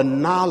of the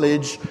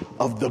knowledge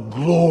of the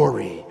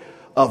glory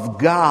of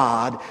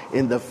God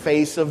in the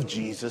face of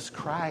Jesus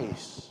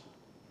Christ.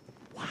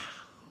 Wow.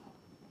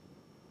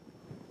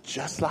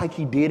 Just like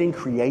he did in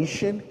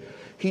creation,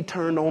 he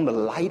turned on the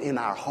light in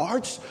our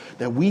hearts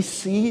that we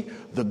see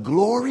the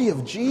glory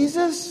of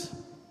Jesus.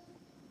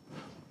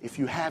 If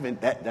you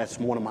haven't, that's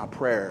one of my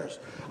prayers.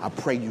 I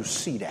pray you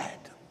see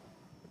that.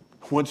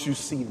 Once you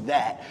see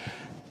that,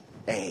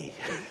 I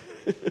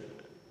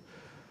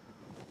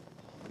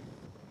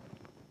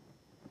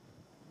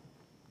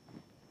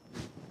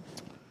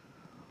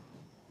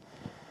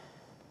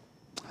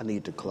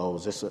need to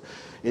close.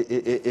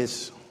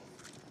 It's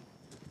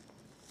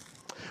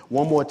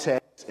one more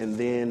text, and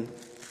then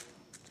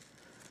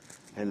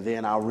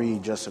I'll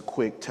read just a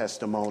quick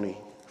testimony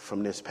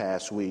from this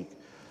past week.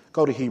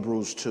 Go to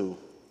Hebrews 2,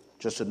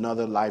 just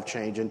another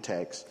life-changing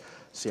text.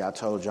 See, I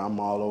told you I'm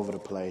all over the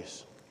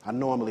place. I'm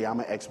an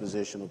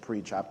expositional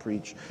preacher. I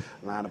preach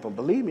line up, but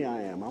believe me,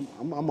 I am.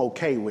 I'm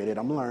okay with it.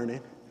 I'm learning.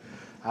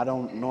 I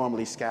don't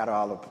normally scatter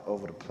all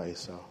over the place,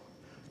 so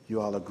You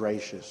all are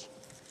gracious.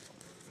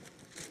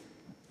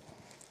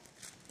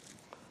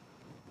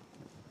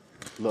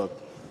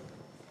 Look,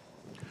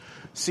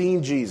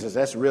 seeing Jesus,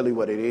 that's really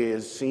what it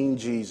is, seeing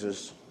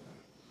Jesus.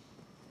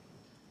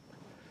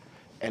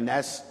 And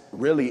that's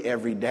really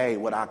every day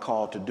what I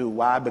call to do.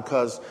 Why?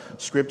 Because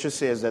Scripture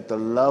says that the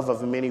love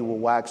of many will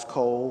wax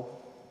cold.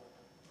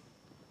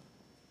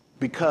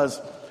 Because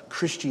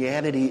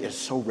Christianity is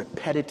so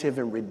repetitive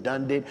and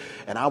redundant,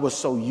 and I was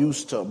so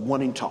used to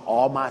wanting to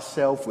awe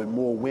myself with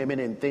more women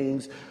and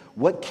things.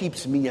 What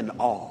keeps me in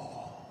awe?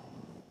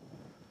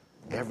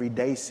 Every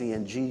day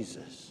seeing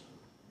Jesus.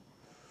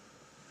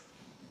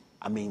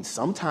 I mean,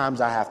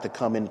 sometimes I have to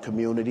come in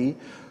community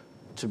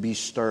to be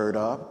stirred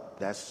up.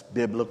 That's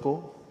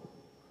biblical.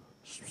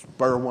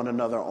 Spur one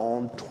another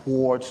on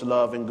towards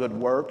love and good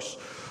works.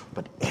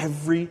 But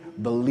every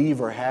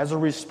believer has a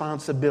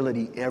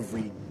responsibility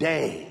every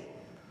day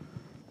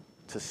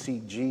to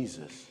seek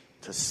Jesus,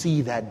 to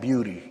see that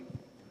beauty.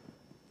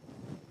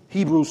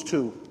 Hebrews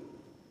 2,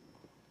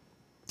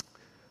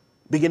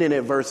 beginning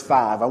at verse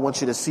 5, I want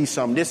you to see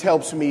something. This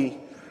helps me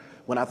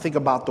when I think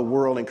about the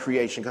world and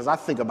creation, because I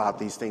think about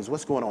these things.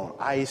 What's going on?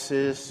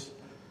 ISIS,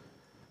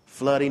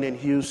 flooding in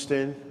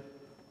Houston,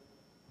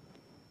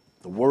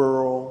 the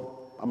world.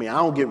 I mean, I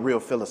don't get real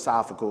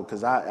philosophical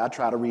because I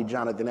try to read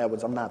Jonathan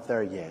Edwards. I'm not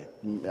there yet.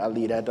 I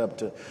leave that up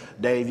to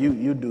Dave.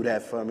 You do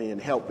that for me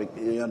and help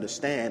me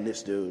understand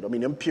this dude. I mean,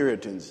 them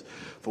Puritans,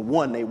 for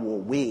one, they wore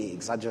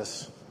wigs.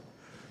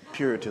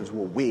 Puritans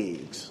wore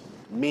wigs,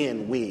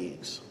 men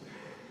wigs.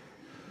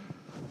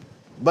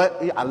 But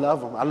yeah, I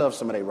love them. I love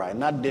some of their writing.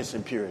 Not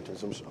dissing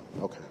Puritans. I'm sorry.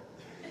 Okay.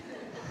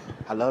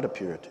 I love the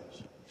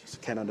Puritans.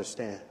 Just can't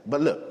understand. But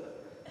look,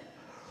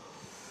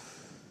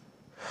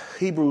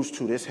 Hebrews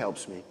 2, this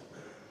helps me.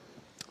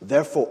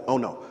 Therefore,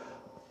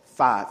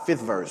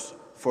 5th verse.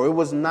 For it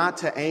was not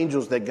to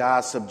angels that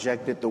God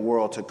subjected the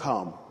world to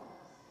come,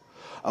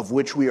 of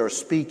which we are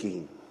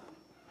speaking.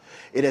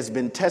 It has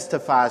been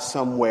testified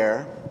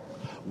somewhere,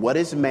 what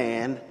is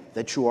man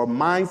that you are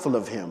mindful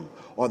of him,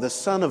 or the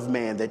son of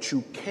man that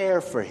you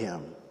care for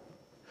him?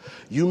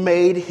 You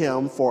made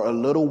him for a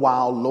little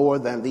while lower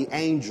than the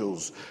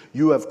angels.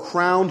 You have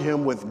crowned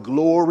him with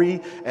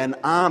glory and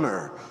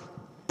honor,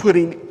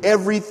 putting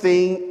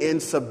everything in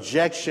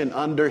subjection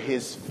under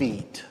his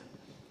feet.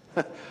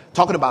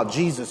 Talking about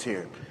Jesus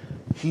here.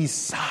 He's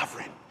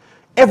sovereign.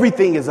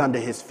 Everything is under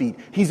his feet.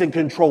 He's in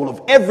control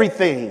of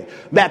everything.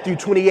 Matthew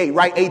 28,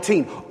 right?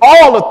 18.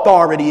 All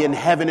authority in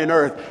heaven and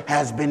earth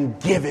has been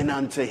given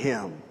unto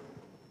him.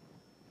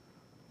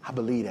 I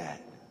believe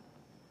that.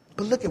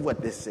 But look at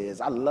what this says.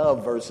 I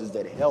love verses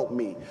that help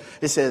me.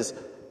 It says,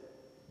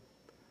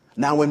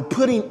 now when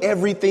putting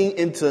everything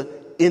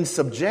in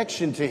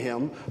subjection to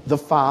him, the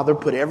Father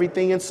put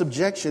everything in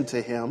subjection to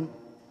him.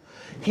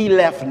 He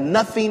left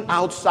nothing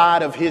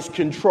outside of his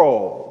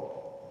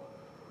control.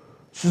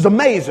 This is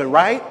amazing,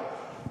 right?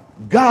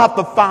 God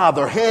the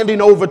Father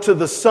handing over to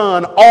the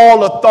Son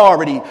all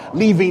authority,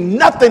 leaving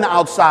nothing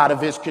outside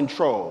of his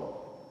control.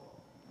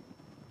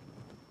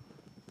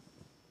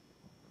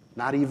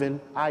 Not even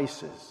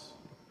ISIS,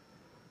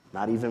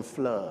 not even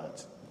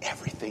floods,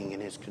 everything in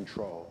his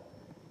control.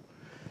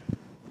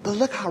 But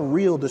look how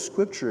real the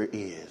scripture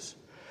is.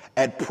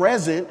 At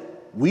present,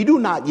 we do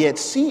not yet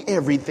see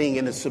everything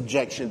in a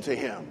subjection to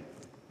him.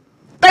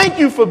 Thank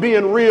you for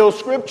being real,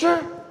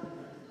 scripture.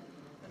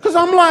 Because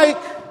I'm like,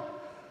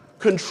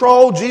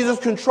 control, Jesus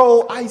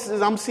control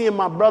ISIS. I'm seeing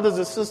my brothers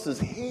and sisters'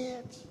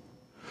 heads.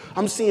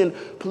 I'm seeing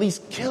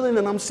police killing,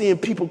 and I'm seeing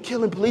people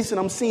killing police, and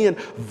I'm seeing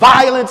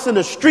violence in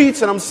the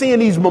streets, and I'm seeing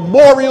these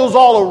memorials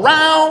all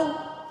around.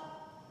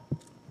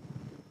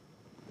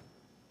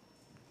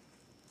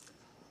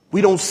 We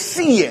don't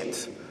see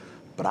it,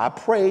 but I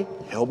pray,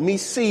 help me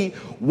see.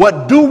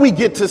 What do we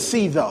get to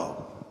see,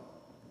 though?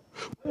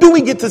 What do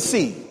we get to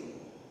see?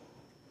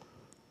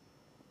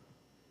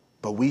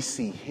 But we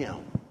see him.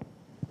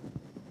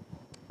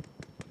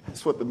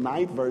 That's what the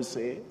 9th verse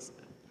says.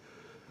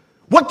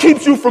 What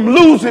keeps you from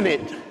losing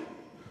it?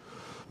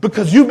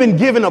 Because you've been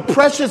given a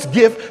precious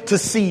gift to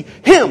see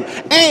him.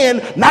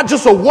 And not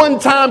just a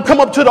one-time come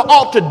up to the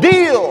altar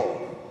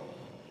deal.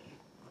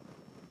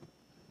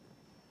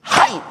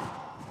 Height,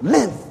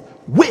 length,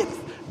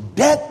 width,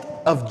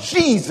 depth of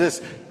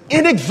Jesus,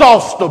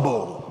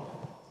 inexhaustible.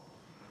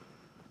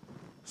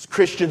 It's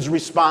Christians'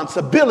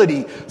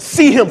 responsibility.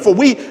 See him, for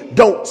we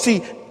don't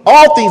see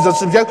all things are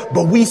subject,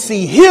 but we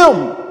see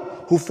him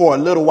who for a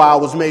little while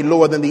was made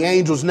lower than the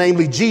angels,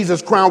 namely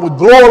Jesus, crowned with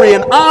glory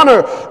and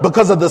honor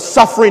because of the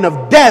suffering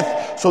of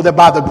death, so that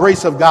by the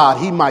grace of God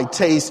he might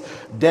taste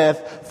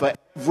death for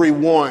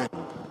everyone.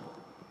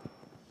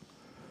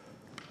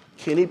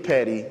 Kenny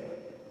Petty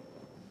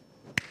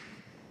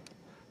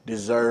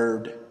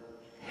deserved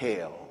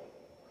hell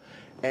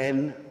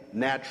and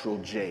natural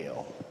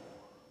jail.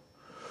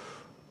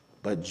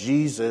 But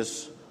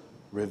Jesus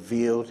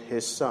revealed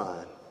his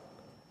son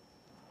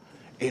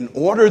in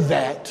order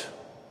that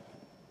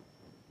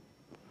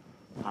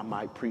I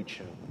might preach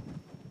him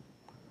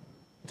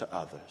to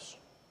others.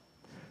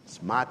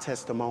 It's my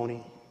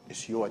testimony.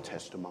 It's your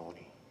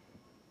testimony.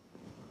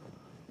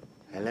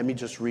 And let me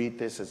just read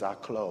this as I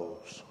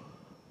close.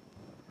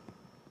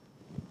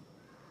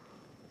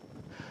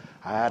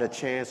 I had a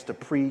chance to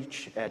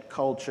preach at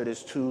Culture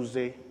this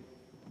Tuesday.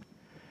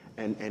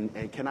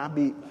 And can I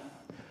be,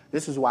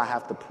 this is why I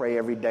have to pray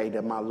every day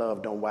that my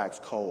love don't wax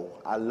cold.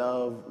 I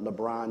love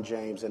LeBron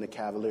James and the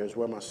Cavaliers.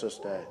 Where my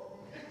sister at?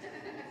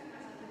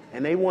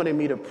 And they wanted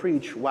me to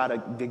preach while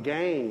the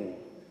game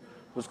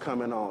was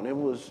coming on. It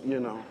was,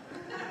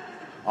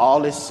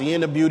 all this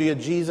seeing the beauty of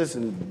Jesus,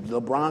 and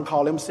LeBron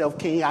called himself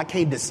king. I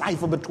can't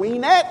decipher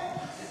between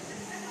that.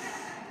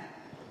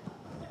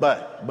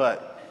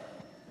 But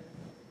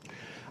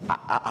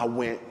I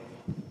went.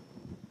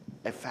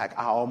 In fact,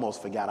 I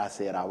almost forgot I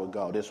said I would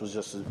go. This was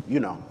just,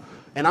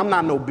 and I'm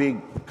not no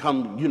big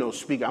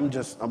speaker.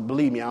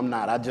 Believe me, I'm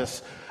not. I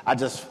just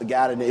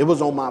forgot it. It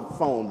was on my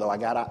phone though.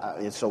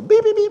 And so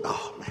beep, beep, beep.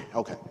 Oh man,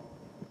 okay.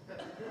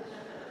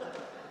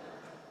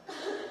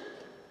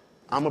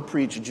 I'm going to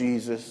preach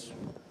Jesus.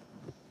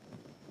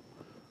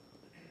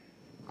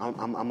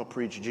 I'm going to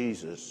preach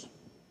Jesus.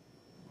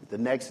 The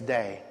next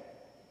day,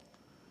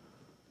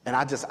 and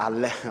I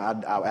left.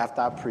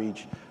 After I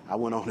preached, I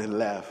went on and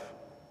left.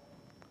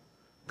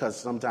 Because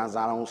sometimes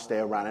I don't stay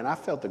around. And I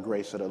felt the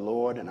grace of the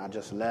Lord, and I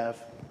just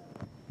left.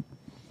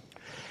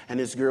 And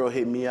this girl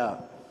hit me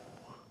up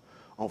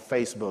on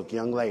Facebook,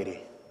 young lady.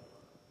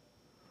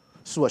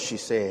 This is what she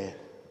said.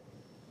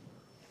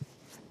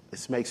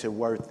 This makes it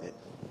worth it.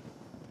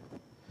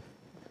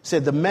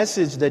 Said, the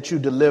message that you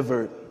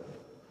delivered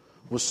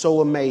was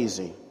so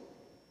amazing.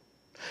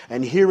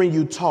 And hearing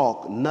you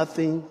talk,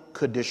 nothing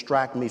could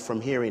distract me from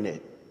hearing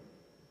it.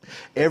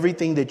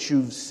 Everything that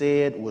you've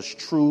said was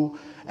true,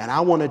 and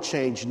I want to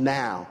change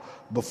now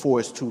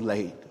before it's too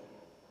late.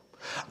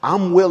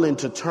 I'm willing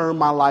to turn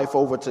my life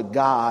over to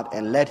God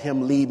and let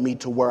him lead me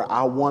to where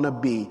I want to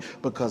be,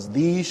 because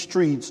these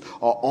streets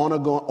are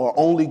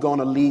only going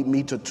to lead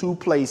me to two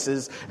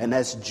places, and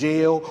that's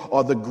jail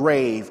or the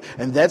grave.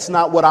 And that's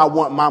not what I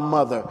want my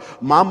mother.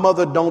 My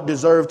mother don't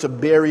deserve to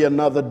bury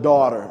another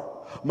daughter.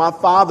 My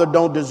father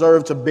don't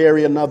deserve to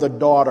bury another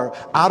daughter.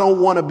 I don't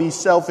want to be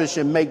selfish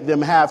and make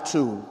them have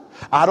to.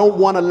 I don't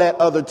want to let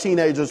other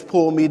teenagers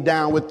pull me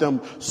down with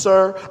them.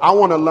 Sir, I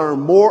want to learn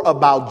more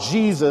about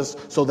Jesus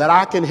so that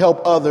I can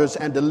help others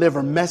and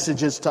deliver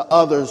messages to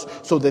others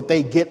so that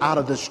they get out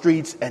of the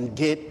streets and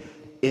get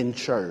in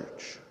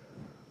church.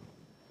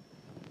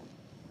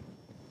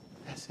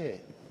 That's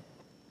it.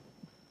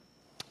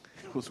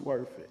 It was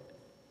worth it.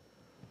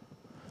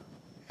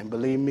 And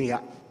believe me,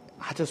 I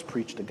just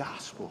preached the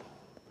gospel.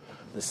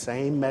 The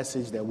same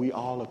message that we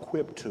all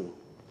equipped to.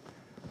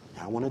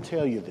 I want to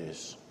tell you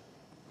this.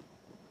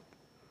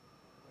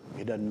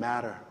 It doesn't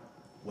matter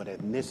what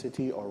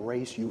ethnicity or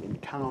race you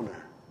encounter.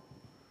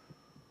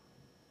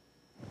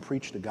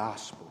 Preach the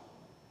gospel.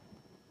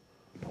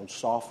 Don't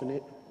soften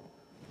it.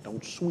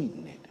 Don't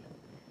sweeten it.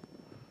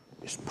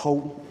 It's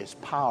potent. It's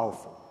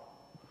powerful.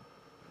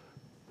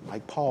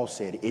 Like Paul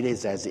said, it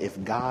is as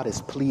if God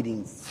is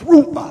pleading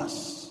through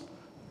us,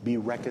 be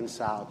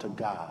reconciled to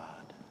God.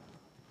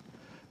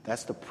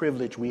 That's the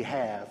privilege we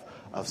have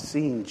of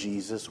seeing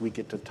Jesus. We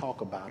get to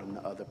talk about him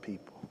to other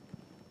people.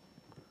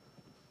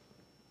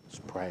 Let's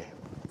pray.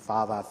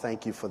 Father, I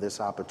thank you for this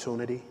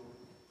opportunity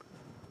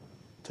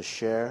to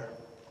share.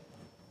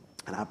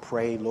 And I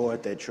pray,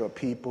 Lord, that your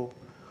people,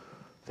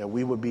 that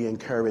we would be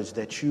encouraged,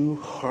 that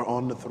you are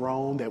on the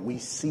throne, that we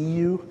see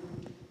you,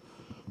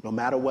 no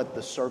matter what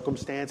the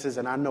circumstances.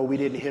 And I know we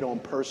didn't hit on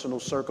personal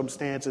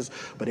circumstances,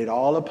 but it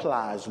all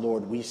applies,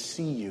 Lord. We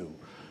see you.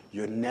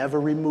 You're never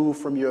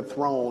removed from your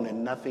throne,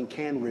 and nothing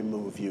can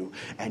remove you.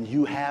 And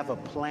you have a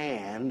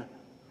plan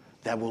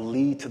that will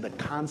lead to the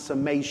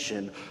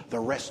consummation, the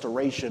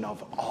restoration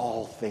of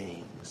all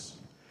things.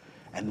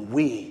 And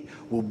we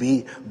will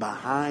be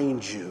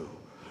behind you.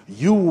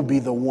 You will be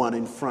the one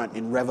in front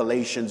in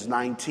Revelations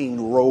 19,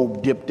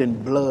 robe dipped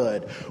in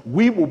blood.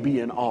 We will be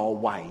in all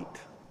white,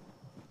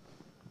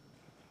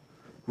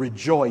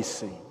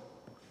 rejoicing,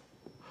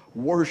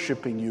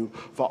 worshiping you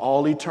for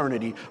all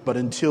eternity. But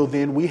until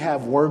then, we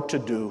have work to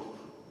do.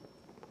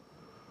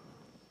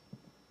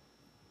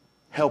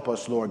 Help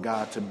us, Lord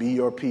God, to be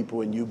your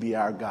people and you be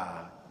our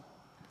God.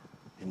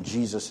 In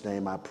Jesus'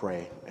 name I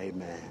pray.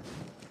 Amen.